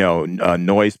 you know,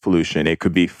 noise pollution, it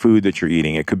could be food that you're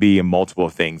eating, it could be multiple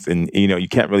things. And, you know, you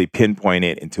can't really pinpoint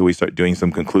it until we start doing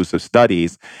some conclusive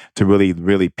studies to really,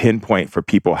 really pinpoint for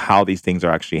people how these things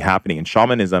are actually happening. In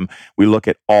shamanism, we look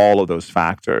at all of those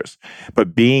factors.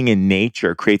 But being in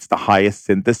nature creates the highest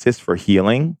synthesis for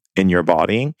healing in your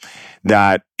body,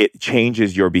 that it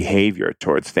changes your behavior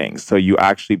towards things. So you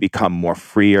actually become more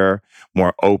freer,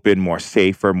 more open, more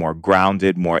safer, more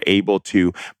grounded, more able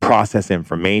to process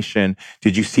information.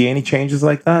 Did you see any changes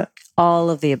like that? All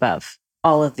of the above.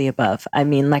 All of the above. I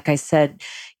mean, like I said,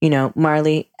 you know,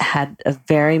 Marley had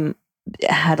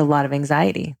a lot of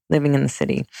anxiety living in the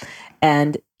city.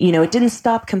 And, you know, it didn't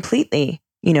stop completely,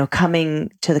 you know,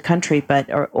 coming to the country,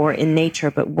 or in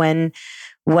nature. But when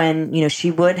when,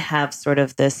 she would have sort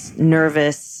of this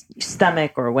nervous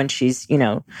stomach, or when she's,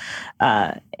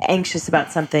 anxious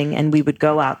about something, and we would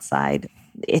go outside,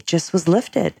 it just was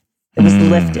lifted. It was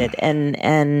lifted.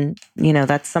 And,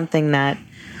 that's something that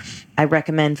I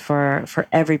recommend for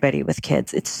everybody with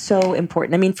kids. It's so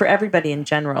important. I mean, for everybody in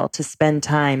general, to spend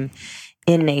time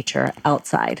in nature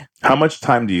outside. How much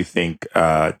time do you think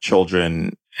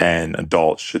children and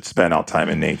adults should spend out time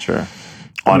in nature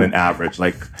on an average?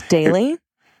 Like daily?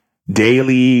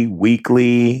 Daily,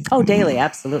 weekly? Oh, daily,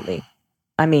 absolutely.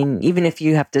 I mean, even if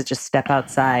you have to just step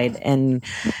outside and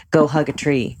go hug a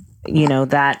tree,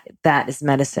 that is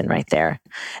medicine right there.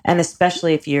 And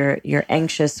especially if you're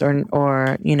anxious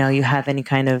or you have any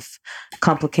kind of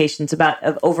complications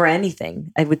over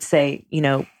anything, I would say,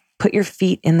 put your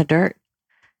feet in the dirt.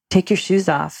 Take your shoes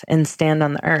off and stand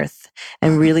on the earth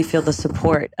and really feel the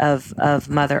support of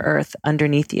Mother Earth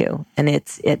underneath you. And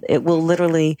it will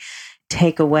literally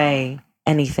take away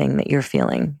anything that you're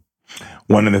feeling.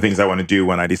 One of the things I want to do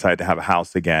when I decide to have a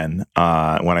house again,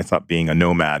 when I stop being a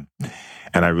nomad,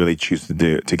 and I really choose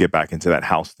to get back into that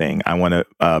house thing, I want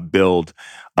to build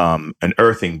an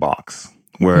earthing box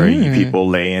where people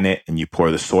lay in it and you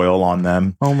pour the soil on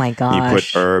them. Oh my gosh. You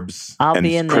put herbs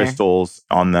and crystals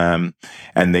on them,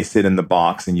 and they sit in the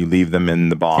box, and you leave them in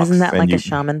the box. Isn't that like a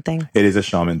shaman thing? It is a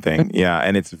shaman thing, yeah.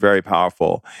 And it's very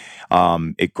powerful.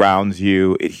 It grounds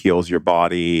you. It heals your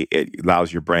body. It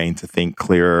allows your brain to think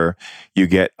clearer. You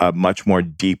get a much more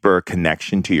deeper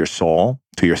connection to your soul,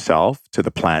 to yourself, to the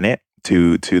planet,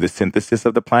 to the synthesis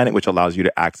of the planet, which allows you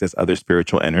to access other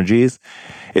spiritual energies.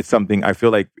 It's something I feel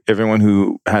like everyone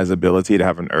who has ability to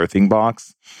have an earthing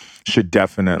box should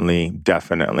definitely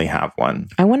have one.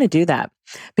 I want to do that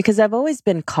because I've always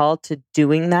been called to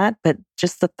doing that, but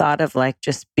just the thought of like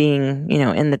just being,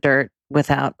 in the dirt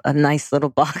without a nice little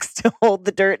box to hold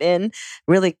the dirt in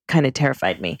really kind of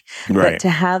terrified me. Right. But to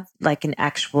have like an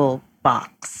actual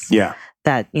box. Yeah.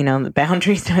 That, the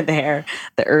boundaries are there,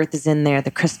 the earth is in there,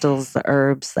 the crystals, the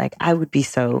herbs, like I would be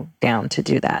so down to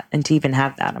do that and to even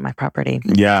have that on my property.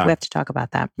 Yeah. We have to talk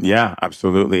about that. Yeah,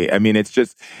 absolutely. I mean, it's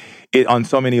just on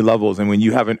so many levels. And when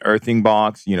you have an earthing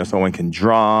box, someone can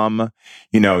drum,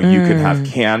 you can have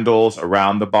candles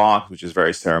around the box, which is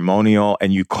very ceremonial,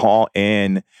 and you call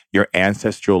in your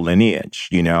ancestral lineage,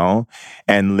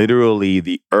 and literally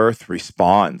the earth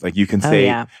responds. Like you can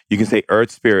say,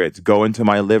 earth spirits, go into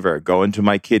my liver, go into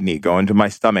my kidney, go into my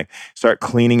stomach, start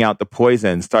cleaning out the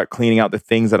poison, start cleaning out the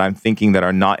things that I'm thinking that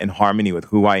are not in harmony with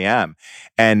who I am.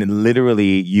 And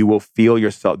literally you will feel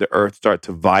yourself, the earth start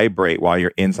to vibrate while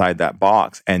you're inside that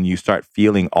box, and you start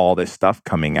feeling all this stuff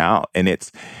coming out. And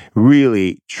it's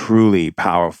really, truly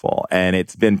powerful. And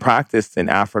it's been practiced in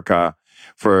Africa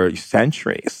for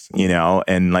centuries,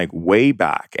 and like way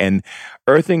back. And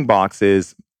earthing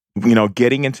boxes,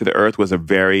 getting into the earth was a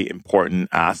very important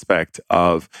aspect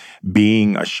of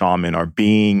being a shaman or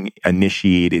being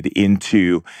initiated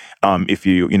into, if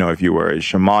you were a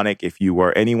shamanic, if you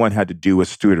were anyone had to do with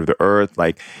steward of the earth,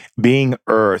 like being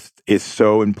earthed is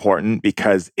so important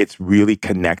because it's really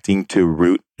connecting to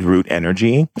root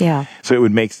energy. Yeah. So it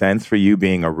would make sense for you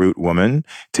being a root woman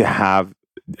to have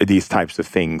these types of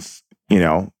things,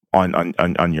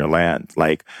 on your land,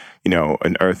 like,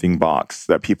 an earthing box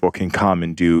that people can come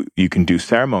and you can do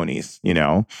ceremonies,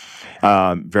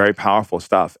 very powerful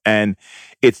stuff. And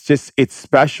it's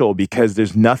special because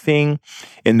there's nothing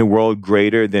in the world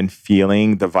greater than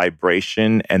feeling the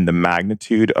vibration and the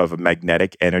magnitude of a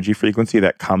magnetic energy frequency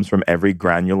that comes from every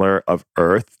granular of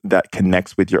earth that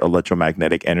connects with your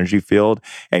electromagnetic energy field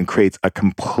and creates a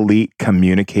complete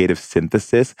communicative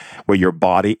synthesis where your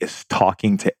body is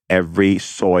talking to every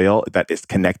soil that is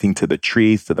connecting to the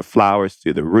trees, to the flowers,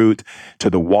 to the root, to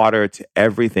the water, to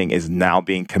everything is now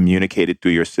being communicated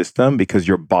through your system because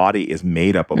your body is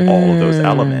made up of all of those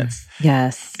elements.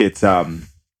 Yes. It's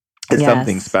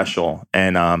something special.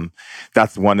 And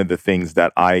that's one of the things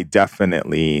that I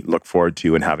definitely look forward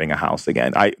to in having a house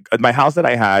again. My house that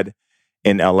I had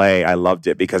in LA, I loved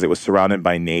it because it was surrounded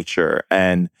by nature.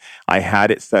 And I had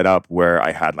it set up where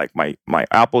I had like my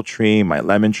apple tree, my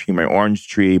lemon tree, my orange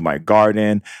tree, my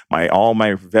garden, all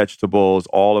my vegetables,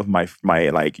 all of my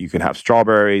like you can have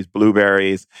strawberries,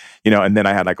 blueberries, and then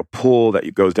I had like a pool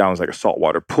that goes down as like a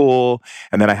saltwater pool.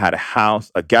 And then I had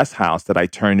a guest house that I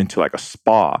turned into like a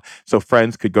spa. So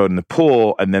friends could go in the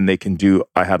pool and then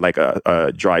I had like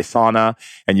a dry sauna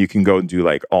and you can go and do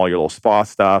like all your little spa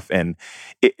stuff. And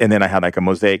then I had like a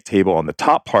mosaic table on the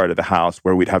top part of the house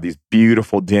where we'd have these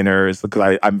beautiful dinners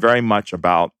because I'm very much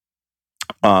about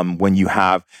when you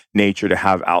have nature, to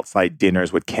have outside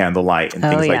dinners with candlelight and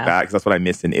things like that, because that's what I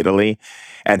missed in Italy.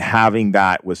 And having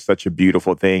that was such a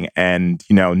beautiful thing. And,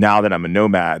 now that I'm a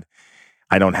nomad,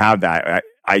 I don't have that.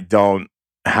 I don't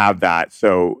have that.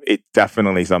 So it's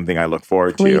definitely something I look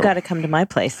forward to. Well, you got to come to my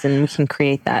place and we can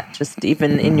create that just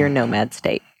even in your nomad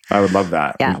state. I would love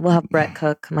that. Yeah, we'll have Brett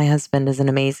cook. My husband is an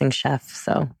amazing chef.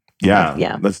 So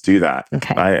yeah, let's do that.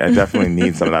 Okay. I definitely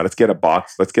need some of that. Let's get a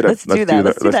box. Let's do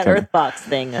that Earth box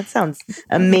thing. That sounds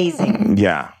amazing.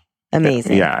 Yeah.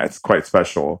 Amazing. Yeah, it's quite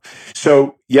special.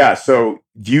 So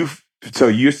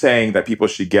you're saying that people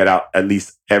should get out at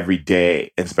least every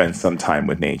day and spend some time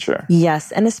with nature.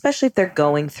 Yes, and especially if they're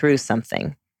going through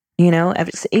something.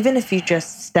 Even if you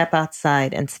just step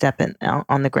outside and step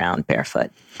on the ground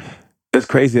barefoot. It's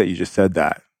crazy that you just said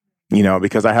that.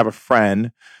 Because I have a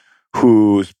friend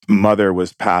whose mother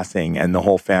was passing, and the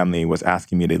whole family was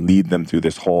asking me to lead them through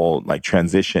this whole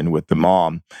transition with the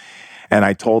mom. And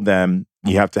I told them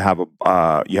you have to have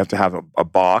a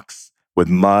box with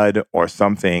mud or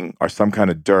something or some kind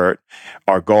of dirt,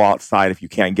 or go outside if you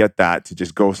can't get that, to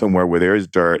just go somewhere where there is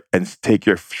dirt and take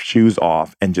your shoes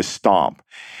off and just stomp.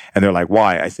 And they're like,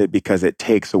 why? I said, because it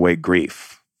takes away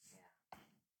grief.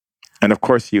 And of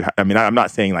course I'm not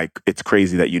saying it's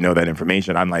crazy that you know that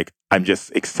information. I'm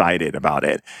just excited about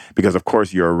it because of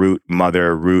course you're a root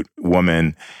mother, root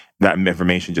woman. That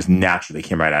information just naturally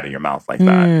came right out of your mouth like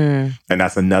that. And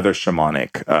that's another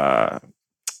shamanic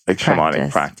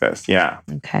practice. Yeah.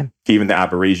 Okay. Even the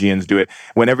Aborigines do it.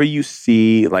 Whenever you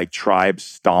see tribes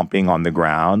stomping on the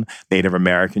ground, Native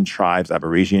American tribes,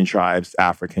 Aborigine tribes,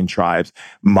 African tribes,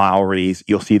 Maoris,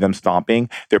 you'll see them stomping.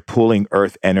 They're pulling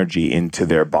earth energy into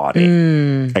their body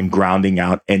and grounding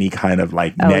out any kind of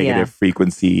negative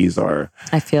frequencies or...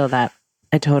 I feel that.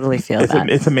 I totally feel that.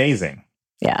 It's amazing.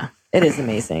 Yeah, it is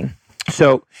amazing.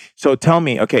 So tell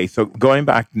me, okay, so going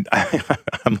back,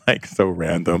 I'm so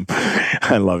random.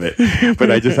 I love it.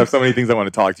 But I just have so many things I want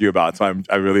to talk to you about. So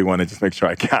I really want to just make sure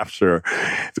I capture,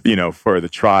 for the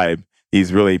tribe,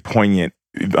 these really poignant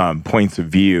points of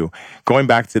view. Going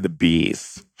back to the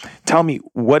bees, tell me,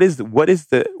 what is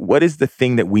the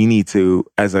thing that we need to,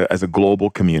 as a global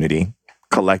community,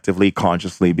 collectively,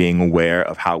 consciously being aware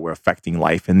of how we're affecting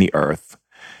life in the earth?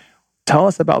 Tell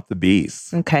us about the bees.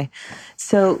 Okay.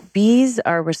 So bees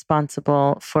are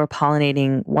responsible for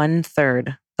pollinating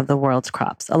 1/3 of the world's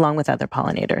crops, along with other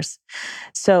pollinators.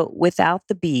 So without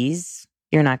the bees,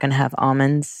 you're not going to have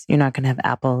almonds. You're not going to have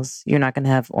apples. You're not going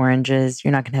to have oranges.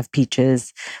 You're not going to have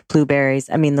peaches, blueberries.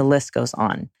 The list goes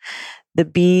on. The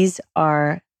bees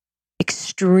are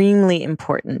extremely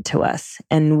important to us,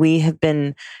 and we have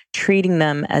been treating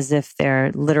them as if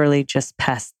they're literally just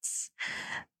pests.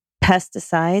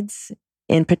 Pesticides,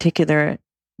 in particular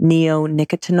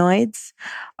neonicotinoids,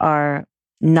 are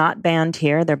not banned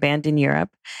here. They're banned in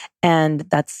Europe. And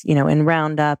that's, in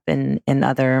Roundup and in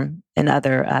other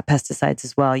pesticides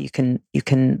as well. You can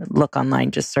look online,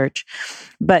 just search.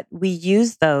 But we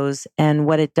use those, and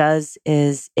what it does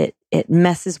is it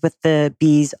messes with the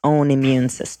bee's own immune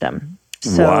system.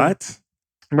 What?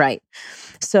 Right.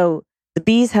 So the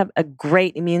bees have a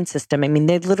great immune system.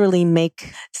 They literally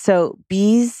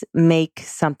bees make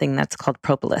something that's called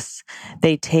propolis.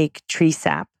 They take tree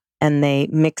sap and they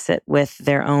mix it with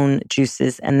their own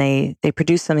juices, and they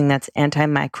produce something that's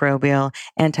antimicrobial,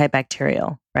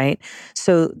 antibacterial, right?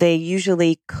 So they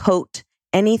usually coat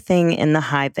anything in the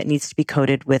hive that needs to be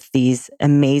coated with these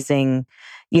amazing,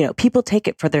 people take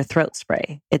it for their throat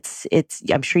spray. It's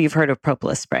I'm sure you've heard of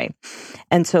propolis spray.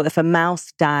 And so if a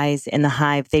mouse dies in the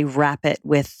hive, they wrap it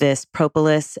with this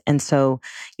propolis. And so,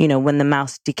 when the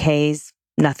mouse decays,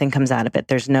 nothing comes out of it.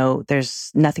 There's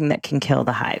nothing that can kill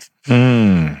the hive.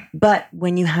 But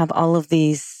when you have all of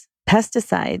these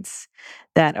pesticides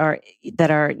that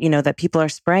people are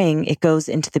spraying, it goes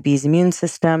into the bee's immune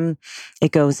system.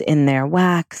 It goes in their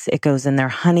wax. It goes in their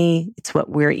honey. It's what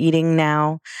we're eating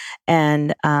now.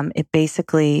 And it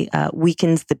basically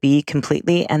weakens the bee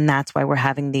completely. And that's why we're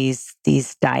having these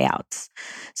die outs.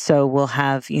 So we'll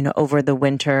have, over the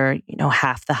winter,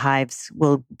 half the hives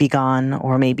will be gone,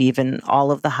 or maybe even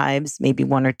all of the hives, maybe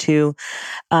one or two.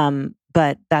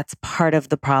 But that's part of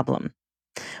the problem.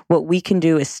 What we can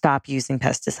do is stop using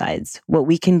pesticides. What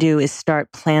we can do is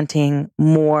start planting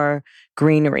more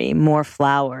greenery, more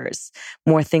flowers,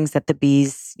 more things that the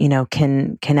bees,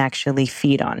 can actually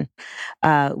feed on.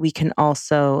 We can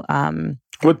also...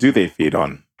 what do they feed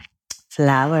on?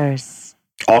 Flowers.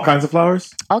 All kinds of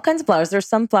flowers? All kinds of flowers. There's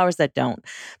some flowers that don't,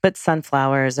 but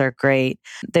sunflowers are great.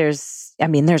 There's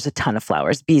a ton of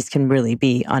flowers. Bees can really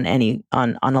be on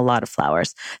a lot of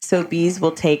flowers. So bees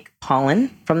will take pollen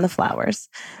from the flowers.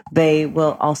 They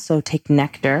will also take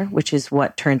nectar, which is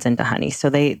what turns into honey. So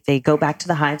they go back to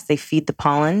the hives. They feed the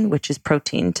pollen, which is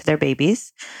protein, to their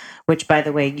babies, which, by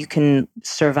the way, you can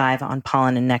survive on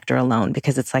pollen and nectar alone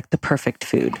because it's like the perfect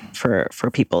food for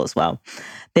people as well.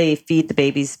 They feed the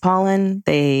babies pollen.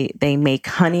 They make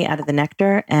honey out of the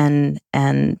nectar, and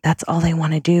that's all they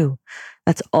want to do.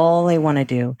 That's all they want to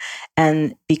do.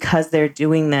 And because they're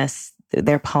doing this,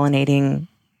 they're pollinating,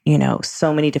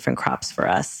 so many different crops for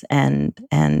us, and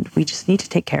we just need to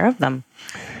take care of them.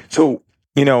 So,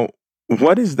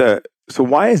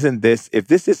 why isn't this, if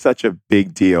this is such a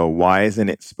big deal, why isn't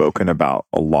it spoken about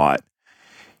a lot?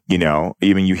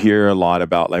 Even you hear a lot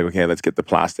about like, okay, let's get the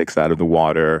plastics out of the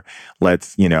water.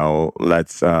 Let's clean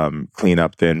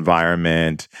up the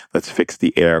environment. Let's fix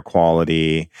the air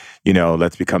quality.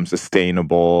 Let's become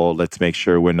sustainable. Let's make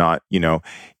sure we're not,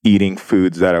 eating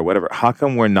foods that are whatever. How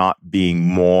come we're not being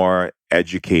more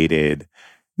educated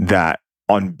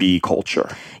on bee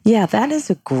culture? Yeah, that is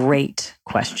a great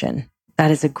question.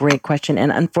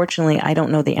 And unfortunately, I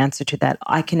don't know the answer to that.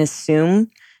 I can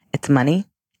assume it's money.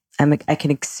 I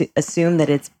can assume that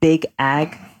it's big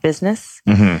ag business.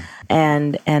 Mm-hmm.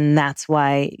 And that's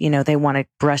why, they want to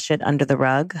brush it under the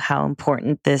rug, how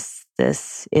important this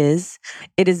is.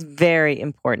 It is very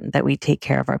important that we take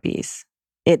care of our bees.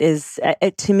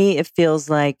 To me, it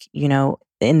feels like,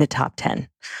 in the top 10.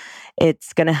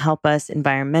 It's going to help us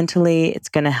environmentally. It's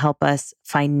going to help us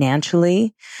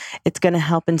financially. It's going to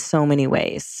help in so many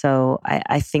ways. So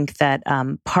I think that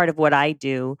part of what I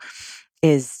do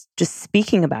is just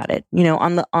speaking about it,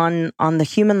 on the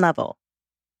human level,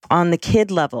 on the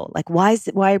kid level. Like, why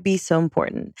are bees so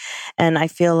important? And I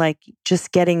feel like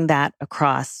just getting that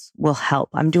across will help.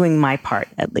 I'm doing my part,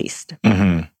 at least.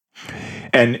 Mm-hmm.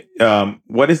 And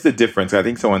what is the difference? I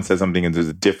think someone said something, and there's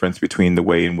a difference between the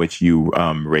way in which you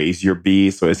raise your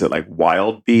bees. So is it like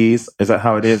wild bees? Is that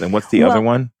how it is? And what's the other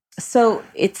one? So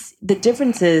the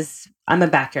difference is I'm a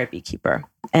backyard beekeeper,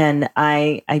 and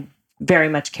I very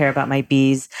much care about my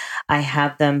bees. I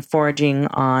have them foraging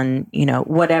on,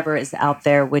 whatever is out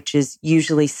there, which is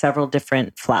usually several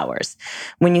different flowers.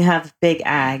 When you have big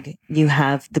ag, you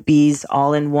have the bees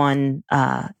all in one,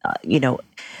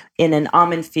 in an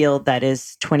almond field that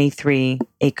is 23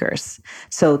 acres.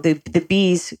 So the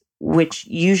bees, which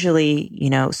usually,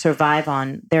 survive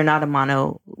on, they're not a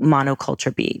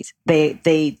monoculture bees.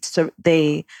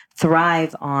 They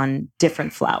thrive on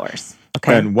different flowers.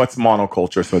 Okay. And what's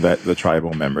monoculture, so that the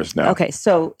tribal members know? Okay,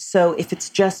 so if it's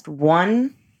just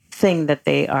one thing that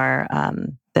they are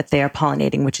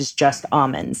pollinating, which is just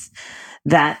almonds,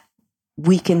 that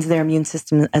weakens their immune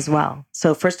system as well.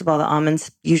 So first of all, the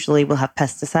almonds usually will have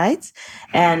pesticides,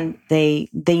 and they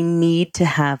need to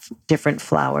have different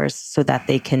flowers so that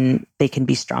they can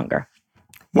be stronger.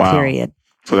 Wow. Period.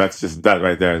 So that's just that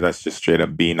right there. That's just straight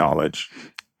up bee knowledge.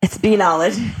 It's bee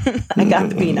knowledge. I got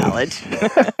the bee knowledge.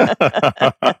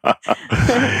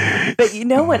 But you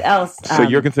know what else? So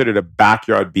you're considered a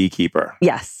backyard beekeeper.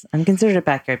 Yes, I'm considered a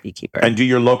backyard beekeeper. And do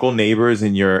your local neighbors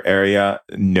in your area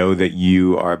know that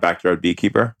you are a backyard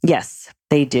beekeeper? Yes,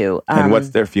 they do. And what's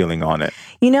their feeling on it?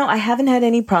 I haven't had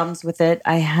any problems with it.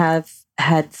 I have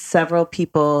had several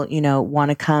people, want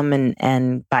to come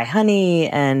and buy honey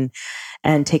and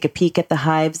take a peek at the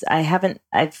hives.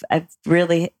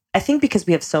 I think because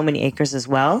we have so many acres as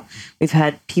well, we've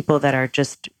had people that are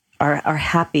just are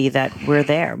happy that we're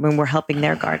there when we're helping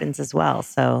their gardens as well.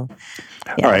 So,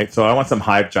 yeah. All right. So I want some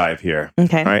hive jive here.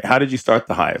 Okay. All right. How did you start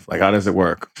the hive? Like, how does it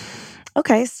work?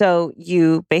 Okay. So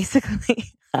you basically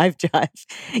hive jive.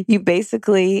 You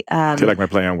basically do you like my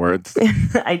play on words?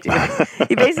 I do.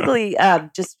 You basically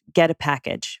just get a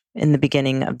package in the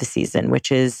beginning of the season,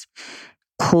 which is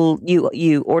cool.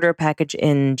 You order a package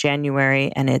in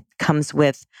January, and it comes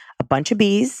with a bunch of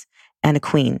bees and a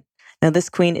queen. Now, this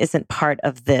queen isn't part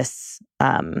of this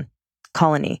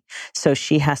colony, so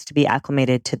she has to be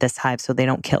acclimated to this hive so they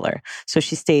don't kill her. So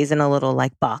she stays in a little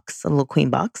box, a little queen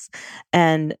box,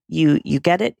 and you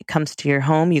get it. It comes to your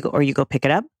home. You go pick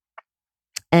it up,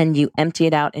 and you empty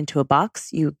it out into a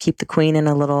box. You keep the queen in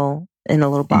a little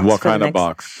box. What kind of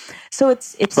box? So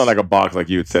it's not like a box like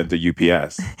you would send to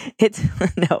UPS. It's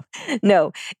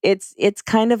no. It's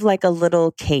kind of like a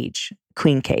little cage,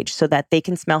 queen cage, so that they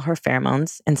can smell her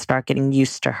pheromones and start getting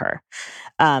used to her.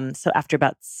 So after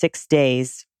about 6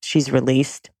 days, she's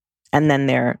released, and then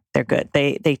they're good.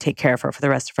 They take care of her for the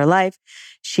rest of her life.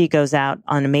 She goes out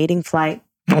on a mating flight.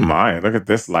 Oh my, look at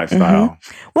this lifestyle.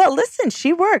 Well, listen,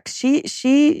 she works.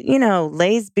 She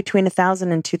lays between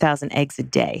 1,000 and 2,000 eggs a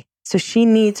day. So she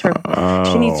needs her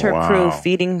crew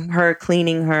feeding her,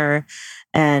 cleaning her,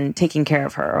 and taking care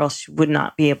of her, or else she would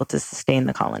not be able to sustain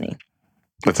the colony.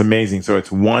 That's amazing. So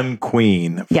it's one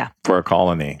queen for a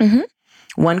colony.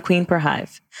 One queen per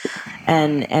hive.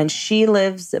 And she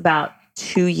lives about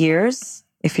 2 years,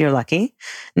 if you're lucky.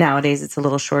 Nowadays, it's a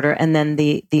little shorter. And then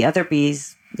the other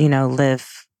bees,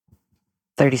 live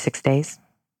 36 days.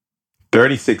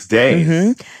 36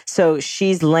 days. So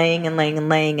she's laying and laying and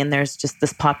laying, and there's just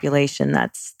this population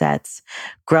that's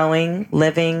growing,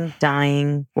 living,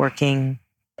 dying, working.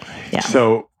 Yeah.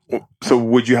 So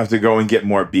would you have to go and get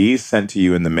more bees sent to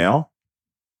you in the mail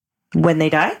when they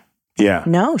die? Yeah.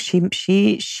 No, she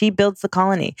builds the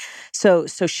colony. So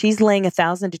she's laying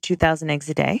 1,000 to 2,000 eggs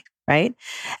a day, right?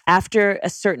 After a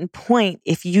certain point,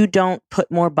 if you don't put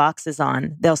more boxes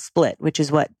on, they'll split, which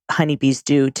is what honeybees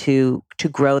do to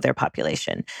grow their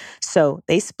population. So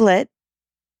they split.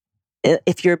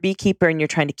 If you're a beekeeper and you're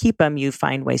trying to keep them, you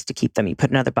find ways to keep them. You put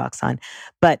another box on.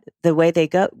 But the way they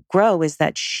grow is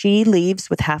that she leaves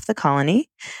with half the colony.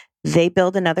 They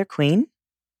build another queen.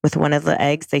 With one of the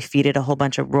eggs, they feed it a whole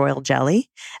bunch of royal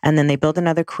jelly, and then they build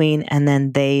another queen, and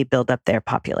then they build up their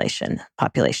population,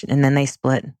 and then they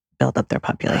split, build up their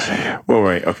population. Well,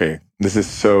 wait, okay. This is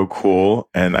so cool,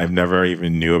 and I've never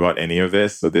even knew about any of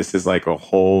this. So this is like a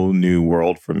whole new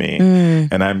world for me.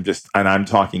 And I'm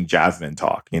talking Jasmine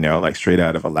talk, like straight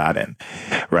out of Aladdin,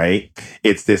 right?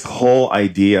 It's this whole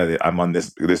idea that I'm on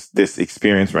this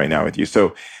experience right now with you.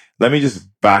 So let me just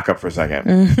back up for a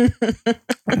second.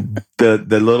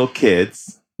 The little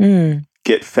kids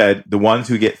get fed. The ones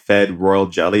who get fed royal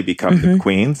jelly become the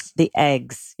queens. The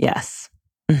eggs, yes.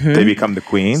 They become the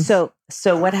queens. So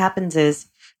what happens is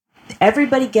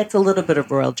everybody gets a little bit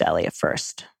of royal jelly at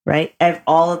first, right?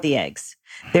 All of the eggs.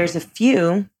 There's a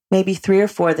few, maybe 3 or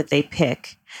 4 that they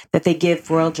pick that they give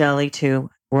royal jelly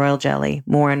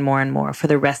more and more and more for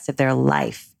the rest of their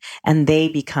life, and they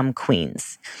become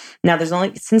queens. Now,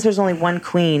 since there's only one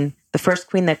queen, the first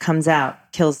queen that comes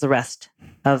out kills the rest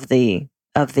of the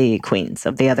queens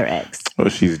of the other eggs. Oh,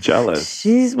 she's jealous.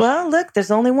 Look,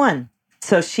 there's only one,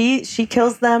 so she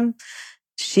kills them.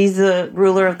 She's the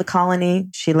ruler of the colony.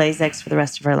 She lays eggs for the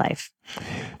rest of her life.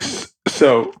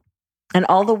 And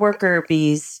all the worker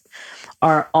bees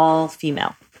are all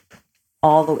female.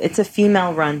 It's a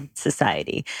female-run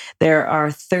society. There are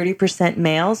 30%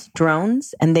 males,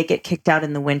 drones, and they get kicked out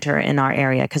in the winter in our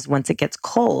area because once it gets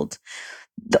cold,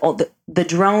 the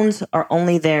drones are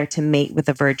only there to mate with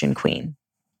the virgin queen.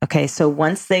 Okay, so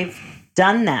once they've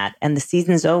done that and the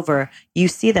season's over, you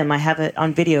see them. I have it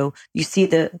on video. You see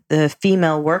the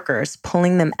female workers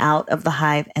pulling them out of the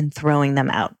hive and throwing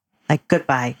them out. Like,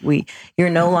 goodbye. You're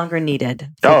no longer needed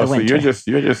for the winter. So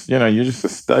you're just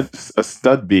a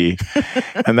stud bee,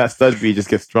 and that stud bee just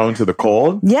gets thrown to the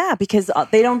cold. Yeah, because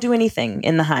they don't do anything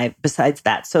in the hive besides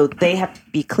that. So they have to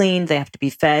be cleaned, they have to be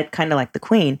fed, kind of like the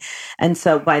queen. And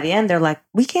so by the end, they're like,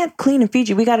 we can't clean and feed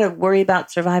you. We got to worry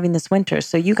about surviving this winter.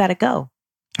 So you got to go.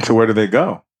 So where do they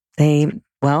go? They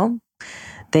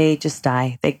just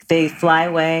die. They fly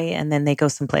away, and then they go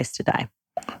someplace to die.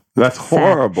 That's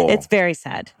horrible. It's very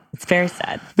sad. It's very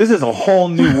sad. This is a whole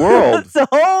new world. It's a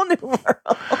whole new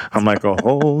world. I'm like, a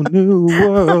whole new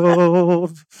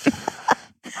world.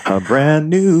 A brand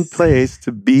new place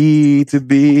to be.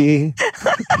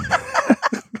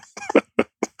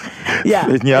 Yeah,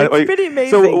 it's pretty amazing.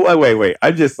 So wait.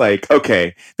 I'm just like,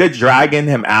 okay, they're dragging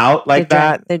him out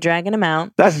that. They're dragging him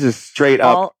out. That's just straight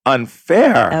up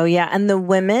unfair. Oh yeah, and the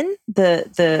women,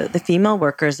 the female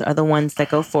workers are the ones that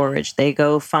go forage. They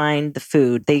go find the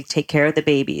food. They take care of the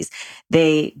babies.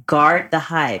 They guard the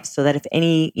hive so that if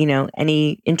any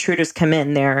intruders come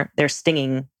in, they're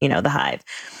stinging the hive.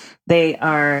 They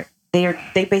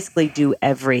basically do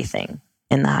everything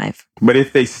in the hive. But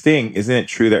if they sting, isn't it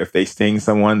true that if they sting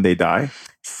someone, they die?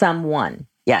 Someone,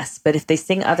 yes. But if they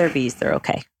sting other bees, they're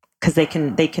okay because they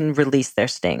can release their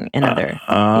sting in other.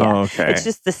 Okay. It's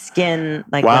just the skin.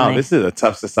 Like, wow, this is a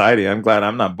tough society. I'm glad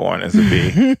I'm not born as a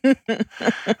bee.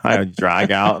 I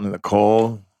drag out into the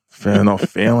cold, feel no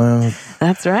feelings.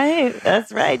 That's right.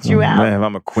 You out. Man, if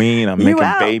I'm a queen, I'm making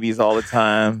babies all the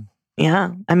time.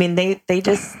 Yeah, I mean they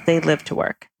live to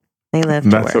work. They live to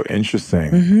work. That's so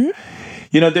interesting. Mm-hmm.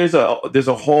 There's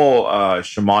a whole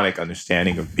shamanic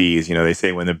understanding of bees. They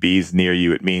say when the bee's near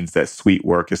you, it means that sweet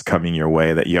work is coming your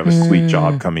way, that you have a sweet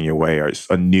job coming your way, or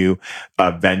a new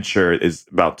venture is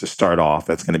about to start off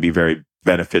that's going to be very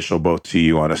beneficial both to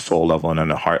you on a soul level and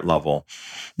on a heart level.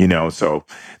 So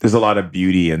there's a lot of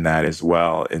beauty in that as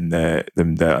well, in the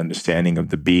understanding of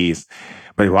the bees.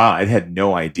 But wow, I had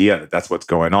no idea that that's what's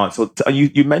going on. So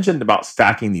you mentioned about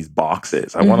stacking these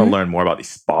boxes. I want to learn more about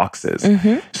these boxes.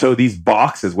 So these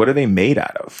boxes, what are they made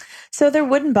out of? So they're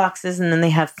wooden boxes, and then they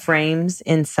have frames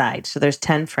inside. So there's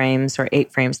 10 frames or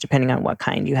 8 frames, depending on what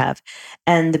kind you have.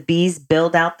 And the bees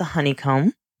build out the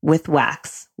honeycomb with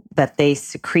wax that they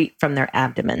secrete from their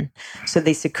abdomen. So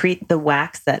they secrete the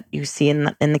wax that you see in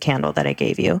the candle that I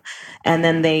gave you. And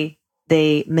then they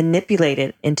manipulate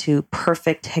it into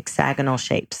perfect hexagonal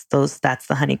shapes. That's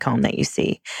the honeycomb that you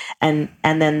see. And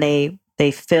then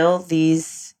they fill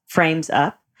these frames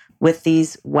up with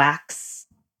these wax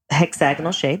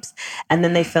hexagonal shapes, and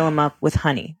then they fill them up with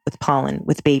honey, with pollen,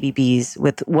 with baby bees,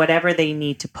 with whatever they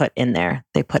need to put in there.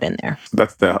 They put in there.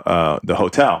 That's the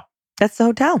hotel. That's the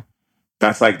hotel.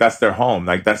 That's their home.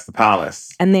 Like that's the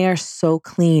palace. And they are so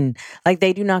clean. Like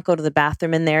they do not go to the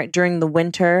bathroom in there during the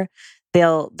winter.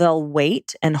 They'll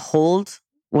wait and hold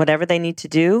whatever they need to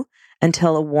do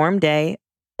until a warm day,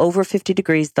 over 50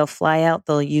 degrees. They'll fly out.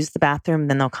 They'll use the bathroom.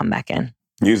 Then they'll come back in.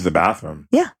 Use the bathroom.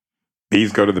 Yeah.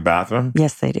 Bees go to the bathroom?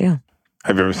 Yes, they do.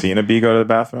 Have you ever seen a bee go to the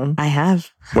bathroom? I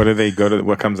have. What do they go to?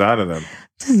 What comes out of them?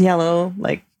 Just yellow,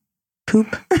 like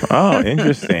poop. Oh,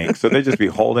 interesting. So they just be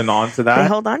holding on to that? They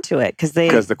hold on to it because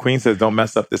the queen says, don't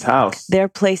mess up this house. Their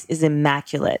place is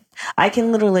immaculate. I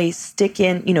can literally stick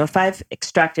in, if I've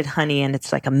extracted honey and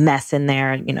it's like a mess in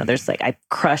there, there's like, I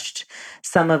crushed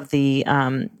some of the,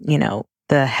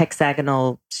 the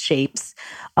hexagonal shapes.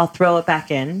 I'll throw it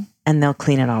back in and they'll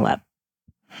clean it all up.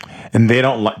 And they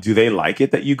don't do they like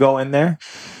it that you go in there?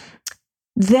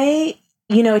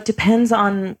 It depends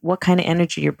on what kind of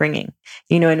energy you're bringing.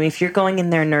 You know what I mean? If you're going in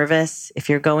there nervous, if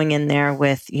you're going in there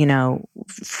with,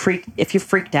 if you're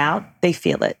freaked out, they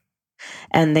feel it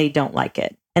and they don't like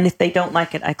it. And if they don't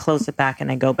like it, I close it back and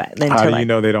I go back. How do you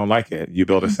know they don't like it? You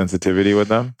build a sensitivity with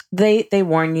them? They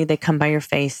warn you. They come by your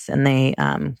face and they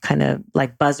kind of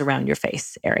like buzz around your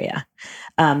face area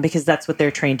because that's what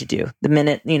they're trained to do. The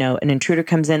minute, an intruder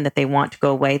comes in that they want to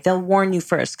go away, they'll warn you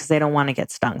first because they don't want to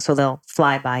get stung. So they'll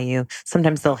fly by you.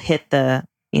 Sometimes they'll hit the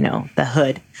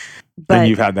hood. But, and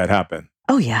you've had that happen?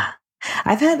 Oh, yeah.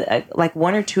 I've had like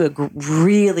one or two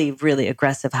really, really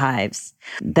aggressive hives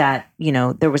that,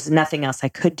 there was nothing else I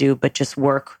could do but just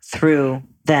work through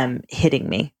them hitting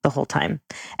me the whole time.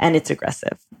 And it's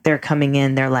aggressive. They're coming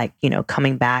in, they're like,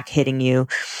 coming back, hitting you.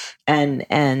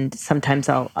 And sometimes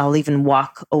I'll even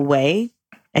walk away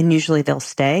and usually they'll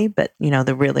stay. But,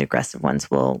 the really aggressive ones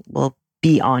will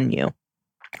be on you.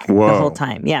 Whoa. The whole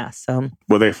time. Yeah. So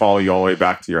will they follow you all the way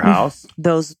back to your house?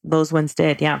 Those ones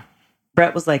did. Yeah.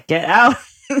 Brett was like, "Get out!"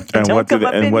 And what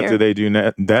do they do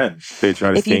then? They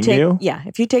try to sting you? Yeah,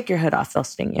 if you take your hood off, they'll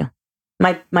sting you.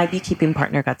 My beekeeping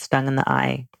partner got stung in the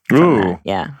eye. Ooh,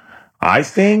 yeah. Eye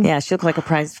sting? Yeah, she looked like a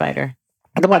prize fighter.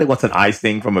 Nobody wants an eye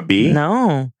sting from a bee.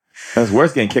 No, that's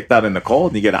worse. Getting kicked out in the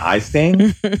cold and you get an eye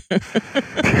sting.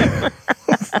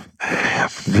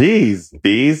 Jeez,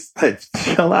 bees,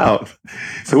 chill out.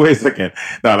 So wait a second.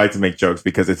 No, I like to make jokes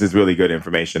because this is really good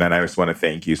information, and I just want to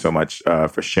thank you so much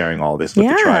for sharing all this with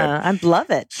the tribe. I love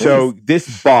it. Please. So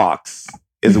this box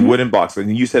is a wooden box,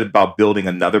 and you said about building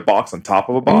another box on top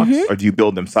of a box, or do you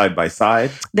build them side by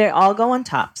side? They all go on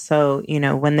top. So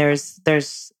when there's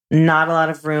not a lot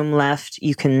of room left,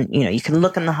 you can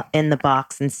look in the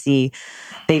box and see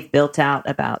they've built out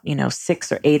about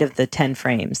 6 or 8 of the 10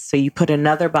 frames. So you put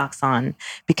another box on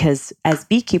because as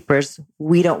beekeepers,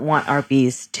 we don't want our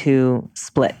bees to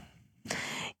split.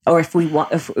 Or if we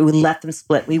let them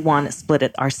split, we want to split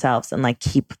it ourselves and like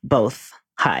keep both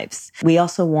hives. We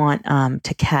also want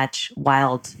to catch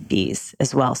wild bees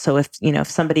as well. So if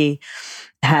somebody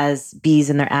has bees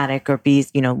in their attic or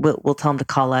bees, we'll tell them to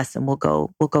call us and we'll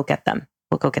go get them.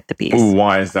 We'll go get the bees. Ooh,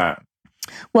 why is that?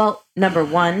 Well, number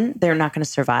one, they're not going to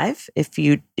survive if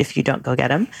you don't go get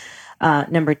them.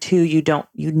 Number two, you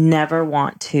never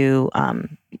want to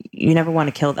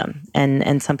kill them.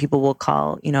 And some people will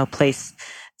call, a place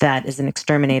that is an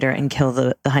exterminator and kill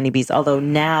the honeybees. Although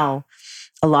now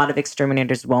a lot of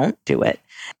exterminators won't do it.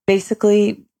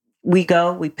 Basically, we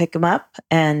pick them up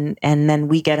and then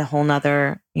we get a whole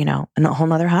nother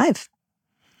hive.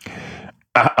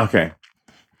 Okay.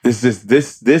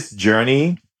 This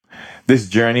journey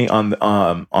on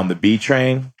the bee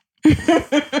train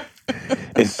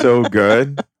is so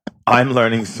good. I'm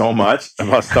learning so much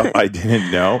about stuff I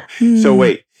didn't know. So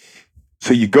wait,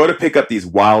 so you go to pick up these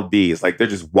wild bees, like they're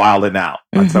just wilding out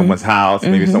on someone's house,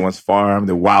 maybe someone's farm,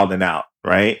 they're wilding out.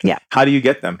 right? Yeah. How do you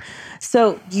get them?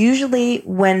 So usually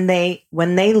when they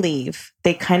leave,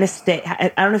 they kind of stay.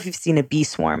 I don't know if you've seen a bee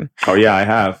swarm. Oh yeah, I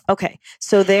have. Okay,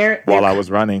 so they're While I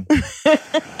was running.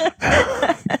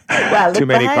 wow, Too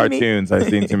many behind me. cartoons. I've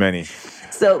seen too many.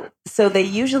 So they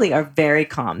usually are very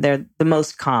calm. They're the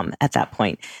most calm at that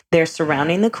point. They're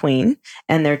surrounding the queen,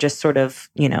 and they're just sort of,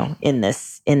 in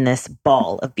this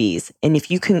ball of bees. And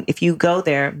if you go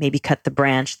there, maybe cut the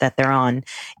branch that they're on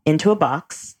into a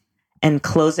box and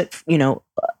close it,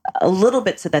 a little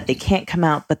bit so that they can't come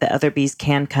out, but the other bees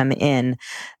can come in.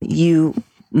 You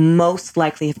most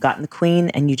likely have gotten the queen,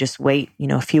 and you just wait,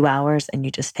 a few hours, and you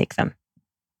just take them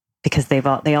because they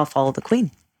all follow the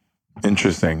queen.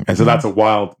 Interesting. And so that's a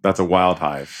wild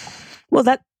hive. Well,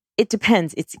 it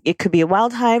depends. It could be a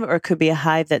wild hive, or it could be a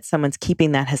hive that someone's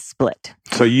keeping that has split.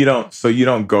 So you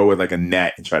don't go with like a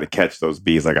net and try to catch those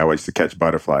bees like I used to catch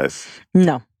butterflies.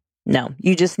 No.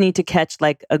 You just need to catch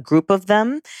like a group of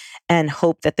them and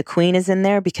hope that the queen is in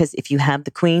there, because if you have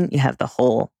the queen, you have the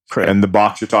whole crew. And the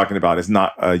box you're talking about is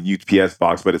not a UPS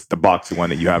box, but it's the box one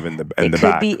that you have in the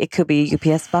back. It could be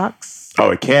a UPS box. Oh,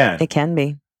 it can. It can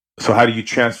be. So how do you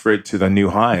transfer it to the new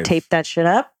hive? Tape that shit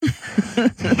up, put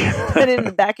it in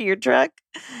the back of your truck,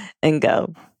 and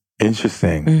go.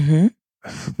 Interesting.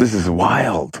 Mm-hmm. This is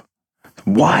wild.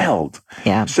 Wild.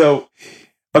 Yeah. So,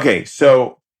 okay.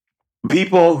 So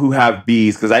people who have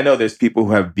bees, because I know there's people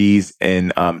who have bees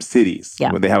in cities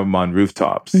where they have them on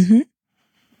rooftops. Mm-hmm.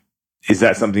 Is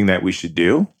that something that we should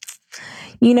do?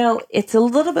 It's a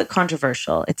little bit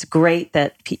controversial. It's great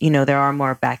that, there are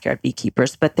more backyard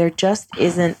beekeepers, but there just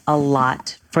isn't a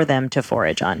lot for them to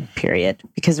forage on, period,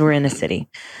 because we're in a city.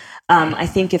 I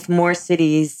think if more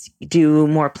cities do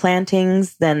more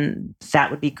plantings, then that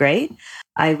would be great.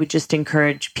 I would just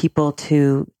encourage people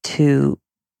to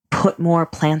put more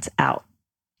plants out,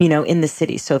 in the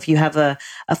city. So if you have a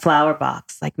flower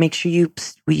box, like make sure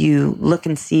you look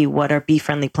and see what are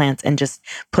bee-friendly plants and just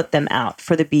put them out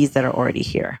for the bees that are already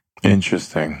here.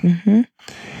 Interesting. Mm-hmm.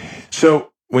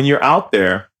 So when you're out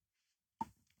there,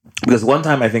 because one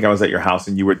time I think I was at your house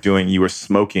and you were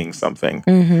smoking something.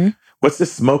 Mm-hmm. What's the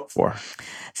smoke for?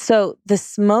 So the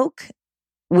smoke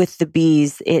with the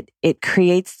bees, it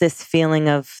creates this feeling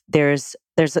of there's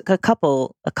a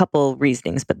couple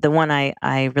reasonings, but the one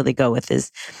I really go with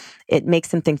is it makes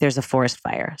them think there's a forest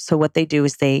fire. So what they do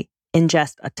is they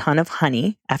ingest a ton of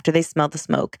honey after they smell the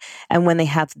smoke. And when they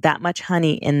have that much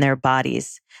honey in their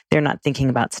bodies, they're not thinking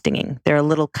about stinging. They're a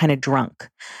little kind of drunk.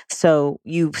 So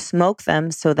you smoke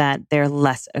them so that they're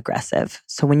less aggressive.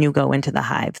 So when you go into the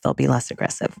hive, they'll be less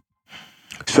aggressive.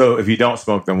 So if you don't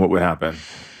smoke them, what would happen?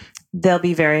 They'll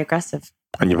be very aggressive.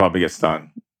 And you probably get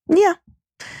stung. Yeah.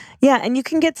 Yeah, and you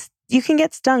can get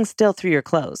stung still through your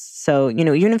clothes. So,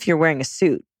 even if you're wearing a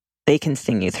suit, they can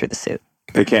sting you through the suit.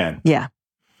 They can. Yeah.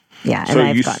 Yeah, so and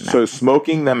I've gotten that. So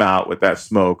smoking them out with that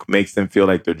smoke makes them feel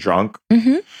like they're drunk.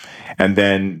 Mm-hmm. And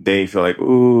then they feel like,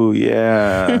 ooh,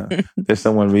 yeah, there's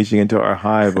someone reaching into our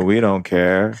hive, but we don't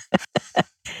care.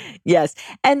 Yes.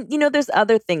 And, there's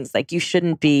other things like you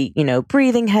shouldn't be,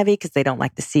 breathing heavy because they don't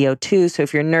like the CO2. So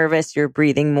if you're nervous, you're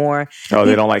breathing more. Oh,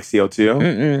 they don't like CO2?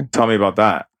 Mm-mm. Tell me about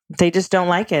that. They just don't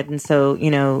like it. And so,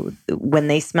 when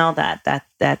they smell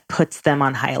that puts them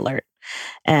on high alert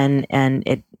and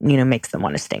it, makes them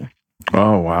want to sting.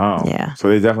 Oh, wow. Yeah. So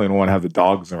they definitely don't want to have the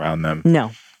dogs around them.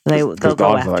 No. They'll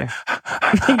go after. Like,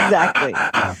 exactly.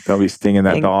 They'll be stinging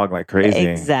that dog like crazy.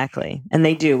 Exactly. And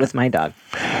they do with my dog.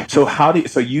 So how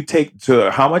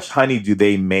much honey do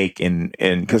they make in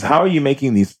because how are you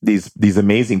making these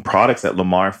amazing products at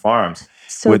Lamar Farms?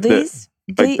 So with this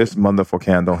wonderful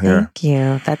candle here. Thank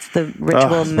you. That's the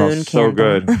Ritual Moon candle. So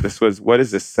good. What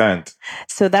is this scent?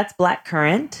 So that's black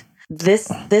currant. This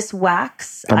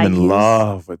wax. I'm in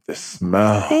love with this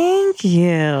smell. Thank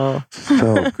you.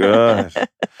 So good.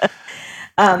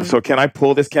 So can I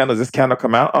pull this candle? Does this candle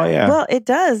come out? Oh yeah. Well, it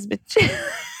does, but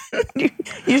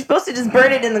you're supposed to just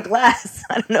burn it in the glass.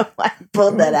 I don't know why I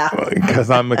pulled that out. Because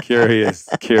I'm a curious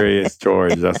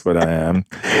George. That's what I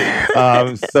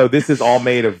am. So this is all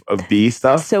made of bee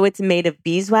stuff? So it's made of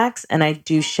beeswax, and I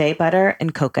do shea butter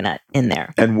and coconut in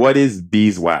there. And what is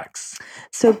beeswax?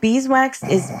 So beeswax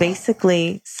is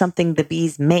basically something the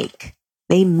bees make.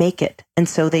 They make it, and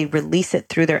so they release it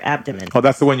through their abdomen. Oh,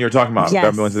 that's the one you're talking about.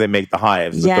 Yes. The ones that they make the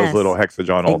hives with those little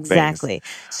hexagonal things. Exactly.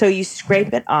 So you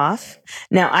scrape it off.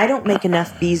 Now, I don't make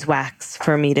enough beeswax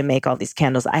for me to make all these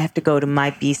candles. I have to go to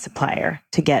my bee supplier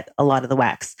to get a lot of the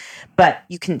wax. But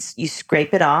you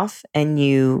scrape it off and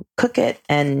you cook it,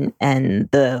 and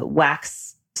the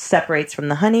wax separates from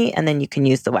the honey, and then you can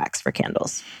use the wax for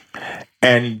candles.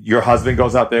 And your husband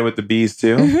goes out there with the bees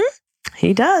too? Mm-hmm.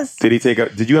 He does.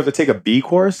 Did you have to take a bee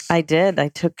course? I did. I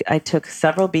took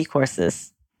several bee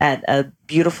courses at a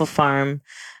beautiful farm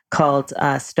called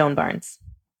Stone Barns.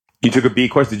 You took a B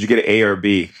course. Did you get an A or a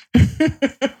B?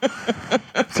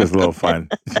 It's just a little fun.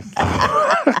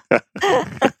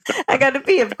 I got a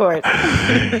B, of course.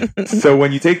 So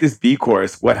when you take this B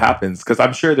course, what happens? Because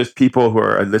I'm sure there's people who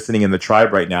are listening in the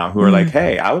tribe right now who are like,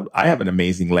 hey, I have an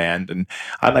amazing land and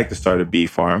I'd like to start a bee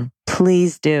farm.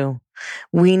 Please do.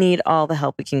 We need all the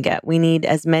help we can get. We need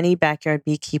as many backyard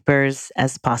beekeepers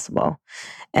as possible.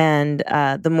 And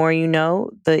the more you know,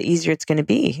 the easier it's going to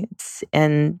be.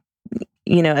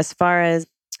 As far as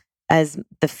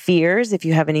the fears, if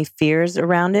you have any fears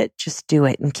around it, just do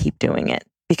it and keep doing it.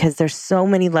 Because there's so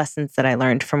many lessons that I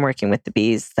learned from working with the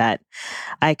bees that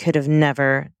I could have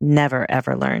never,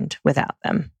 ever learned without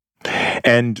them.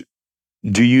 And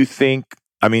do you think,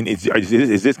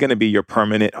 is this going to be your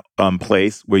permanent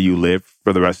place where you live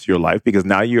for the rest of your life? Because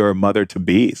now you're a mother to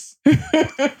bees.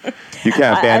 You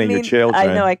can't abandon your children.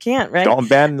 I know I can't, right? Don't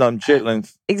abandon them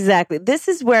chitlins. Exactly. This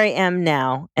is where I am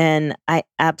now, and I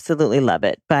absolutely love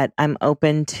it. But I'm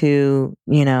open to,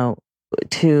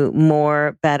 to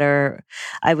more, better.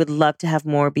 I would love to have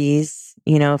more bees.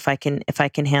 If I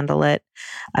can handle it,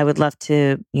 I would love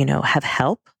to, have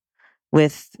help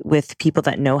with people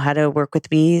that know how to work with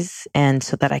bees, and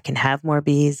so that I can have more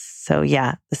bees. So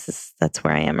yeah, that's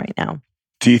where I am right now.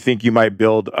 Do you think you might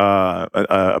build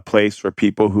a place for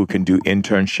people who can do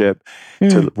internship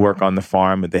to work on the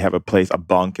farm, and they have a place, a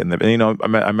bunk, and I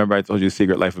remember I told you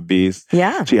Secret Life of Bees.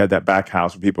 Yeah, she had that back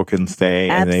house where people can stay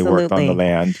and they worked on the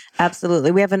land.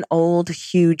 Absolutely, we have an old,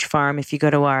 huge farm. If you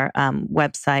go to our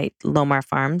website,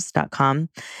 lomarfarms.com,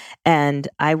 and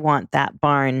I want that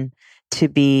barn to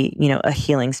be, a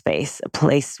healing space, a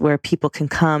place where people can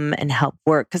come and help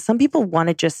work. Because some people want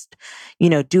to just,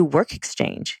 do work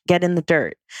exchange, get in the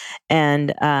dirt.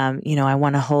 And, I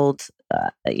want to hold,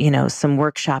 some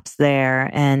workshops there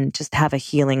and just have a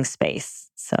healing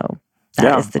space. So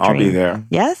that is the dream. I'll be there.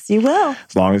 Yes, you will.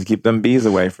 As long as you keep them bees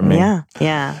away from me.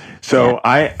 Yeah. So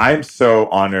I'm so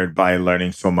honored by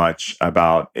learning so much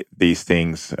about these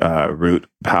things. Root,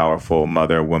 powerful,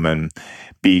 mother, woman,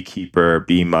 beekeeper,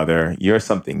 bee mother. You're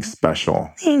something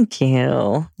special. Thank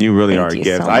you. You really are a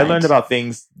gift. I learned about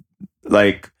things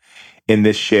like in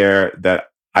this share that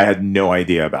I had no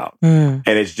idea about. And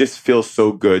it just feels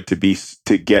so good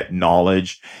to get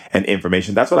knowledge and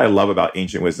information. That's what I love about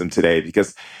Ancient Wisdom today,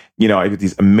 because, I have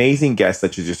these amazing guests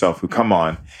such as yourself who come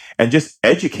on and just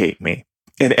educate me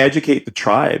and educate the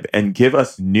tribe and give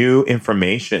us new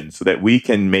information so that we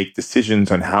can make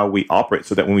decisions on how we operate,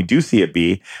 so that when we do see a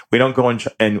bee, we don't go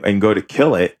and go to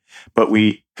kill it, but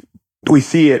we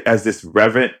see it as this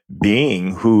reverent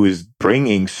being who is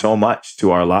bringing so much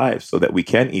to our lives so that we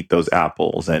can eat those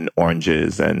apples and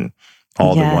oranges and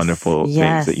all the wonderful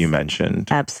things that you mentioned.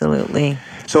 Absolutely.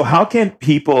 So how can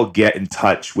people get in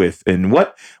touch with, and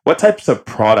what types of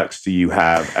products do you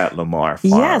have at Lamar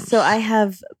Farms? Yeah, so I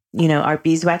have our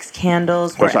beeswax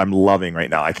candles. Which I'm loving right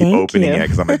now. I keep opening it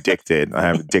because I'm addicted. I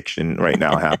have addiction right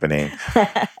now happening.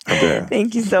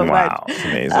 Thank you so much. Wow, it's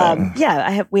amazing.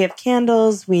 We have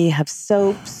candles, we have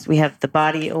soaps, we have the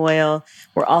body oil.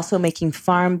 We're also making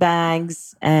farm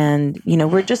bags, and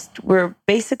we're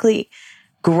basically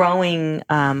growing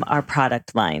our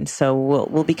product line. So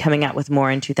we'll be coming out with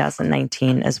more in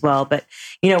 2019 as well. But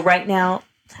right now,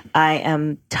 I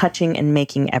am touching and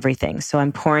making everything. So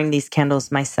I'm pouring these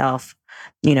candles myself,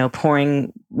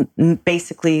 pouring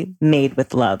basically made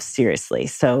with love, seriously.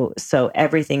 So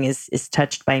everything is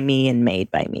touched by me and made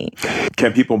by me.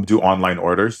 Can people do online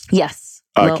orders? Yes.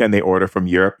 Can they order from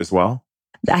Europe as well?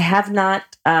 I have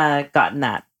not gotten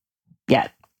that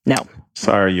yet. No.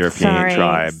 Sorry, European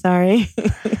tribe. Sorry.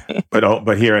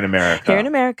 But here in America. Here in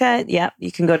America, yep.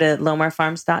 You can go to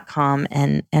lomarfarms.com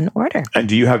and order. And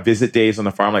do you have visit days on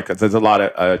the farm? Like, 'cause there's a lot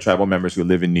of tribal members who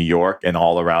live in New York and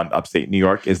all around upstate New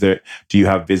York. Do you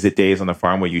have visit days on the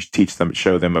farm where you teach them,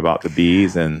 show them about the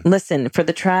bees? And listen, for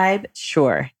the tribe,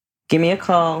 sure. Give me a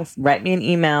call, write me an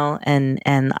email, and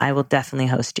I will definitely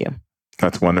host you.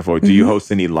 That's wonderful. Do you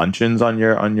host any luncheons on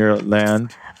your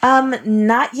land?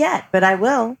 Not yet, but I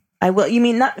will. You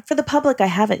mean not for the public? I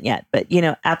haven't yet, but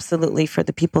absolutely for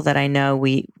the people that I know,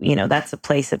 that's a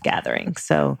place of gathering.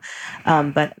 So,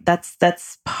 but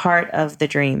that's part of the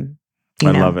dream. I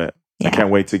love it. Yeah. I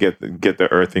can't wait to get the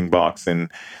earthing box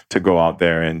and to go out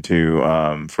there and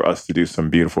to for us to do some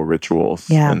beautiful rituals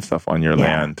and stuff on your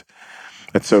land.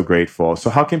 It's so grateful. So,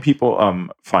 how can people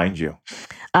find you?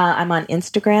 I'm on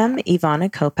Instagram, Ivona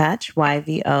Kopacz,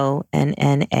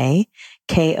 YVONNA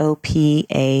KOPACZ.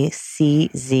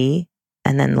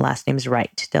 And then the last name is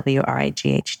Wright, Wright.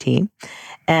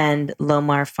 And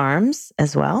Lomar Farms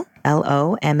as well,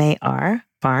 Lomar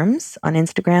Farms on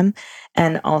Instagram.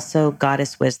 And also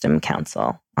Goddess Wisdom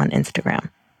Council on Instagram.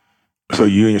 So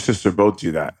you and your sister both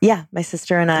do that? Yeah, my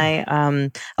sister and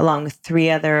I, along with 3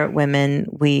 other women,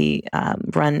 we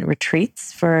run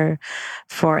retreats for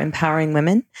empowering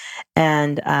women.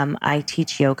 And I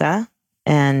teach yoga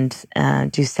and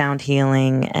do sound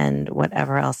healing and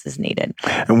whatever else is needed.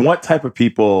 And what type of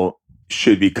people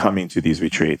should be coming to these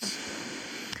retreats?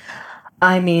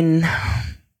 I mean,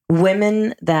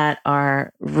 women that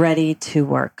are ready to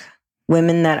work,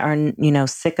 women that are,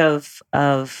 sick of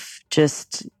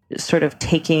just sort of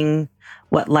taking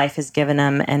what life has given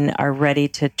them and are ready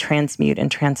to transmute and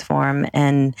transform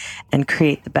and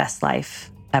create the best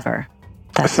life ever.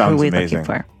 That's who we're looking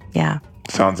for. Yeah.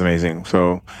 Sounds amazing.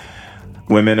 So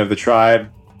women of the tribe,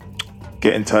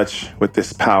 get in touch with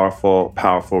this powerful,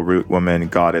 powerful root woman,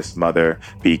 goddess, mother,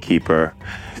 beekeeper.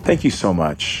 Thank you so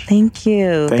much. Thank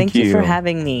you. Thank you for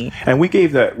having me. And you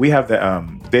gave the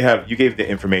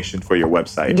information for your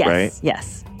website, right?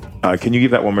 Yes. Can you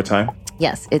give that one more time?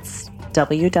 Yes, it's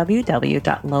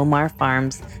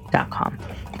www.lomarfarms.com.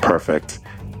 Perfect.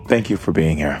 Thank you for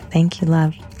being here. Thank you,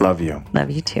 love. Love you. Love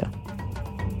you too.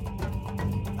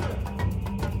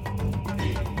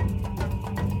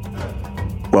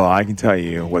 Well, I can tell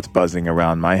you what's buzzing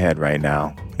around my head right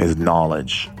now is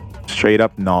knowledge. Straight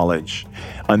up knowledge.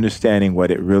 Understanding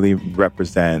what it really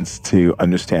represents to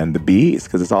understand the bees,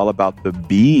 because it's all about the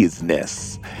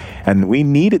beesness. And we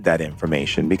needed that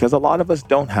information because a lot of us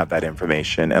don't have that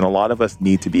information, and a lot of us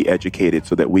need to be educated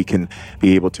so that we can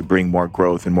be able to bring more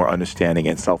growth and more understanding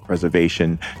and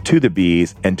self-preservation to the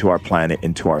bees and to our planet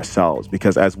and to ourselves.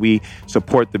 Because as we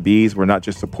support the bees, we're not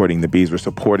just supporting the bees, we're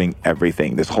supporting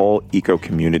everything, this whole eco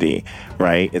community,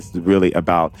 right? It's really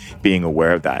about being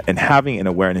aware of that. And having an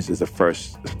awareness is the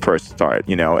first start,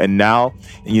 And now,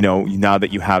 now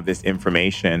that you have this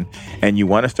information and you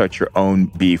want to start your own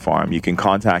bee farm, you can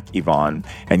contact Yvonne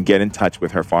and get in touch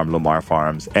with her farm, Lomar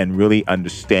Farms, and really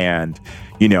understand,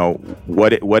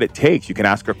 what it takes. You can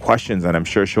ask her questions, and I'm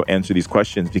sure she'll answer these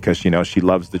questions because she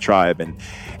loves the tribe. And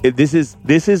this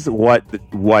is what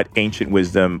Ancient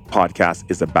Wisdom Podcast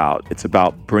is about. It's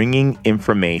about bringing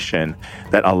information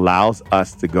that allows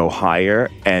us to go higher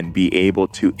and be able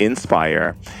to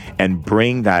inspire and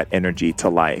bring that energy to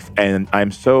life. And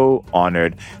I'm so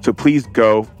honored. So please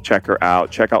go check her out.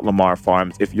 Check out Lomar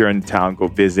Farms. If you're in town, go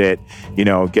visit,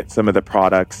 get some of the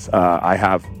products. I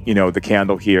have, the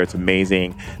candle here. It's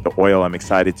amazing. The oil I'm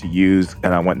excited to use,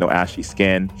 and I want no ashy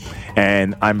skin.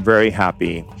 And I'm very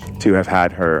happy to have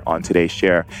had her on today's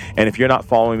share. And if you're not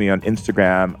following me on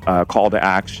Instagram, call to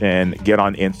action, get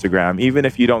on Instagram. Even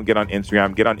if you don't get on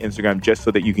Instagram just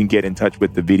so that you can get in touch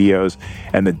with the videos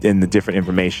and the different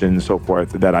information and so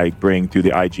forth that I bring through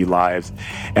the IG lives,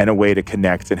 and a way to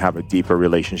connect and have a deeper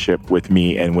relationship with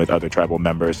me and with other tribal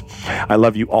members. I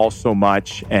love you all so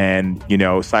much. And,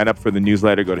 sign up for the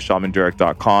newsletter. Go to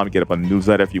shamandurek.com, get up on the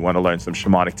newsletter if you want to learn some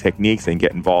shamanic techniques and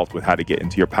get involved with how to get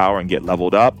into your power and get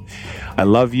leveled up. I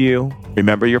love you.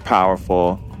 Remember, you're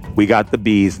powerful. We got the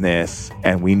beesness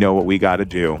and we know what we got to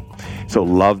do. So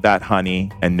love that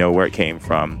honey and know where it came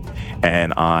from.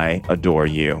 And I adore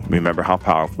you. Remember how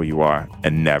powerful you are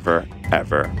and never,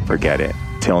 ever forget it.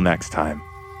 Till next time.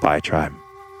 Bye, tribe.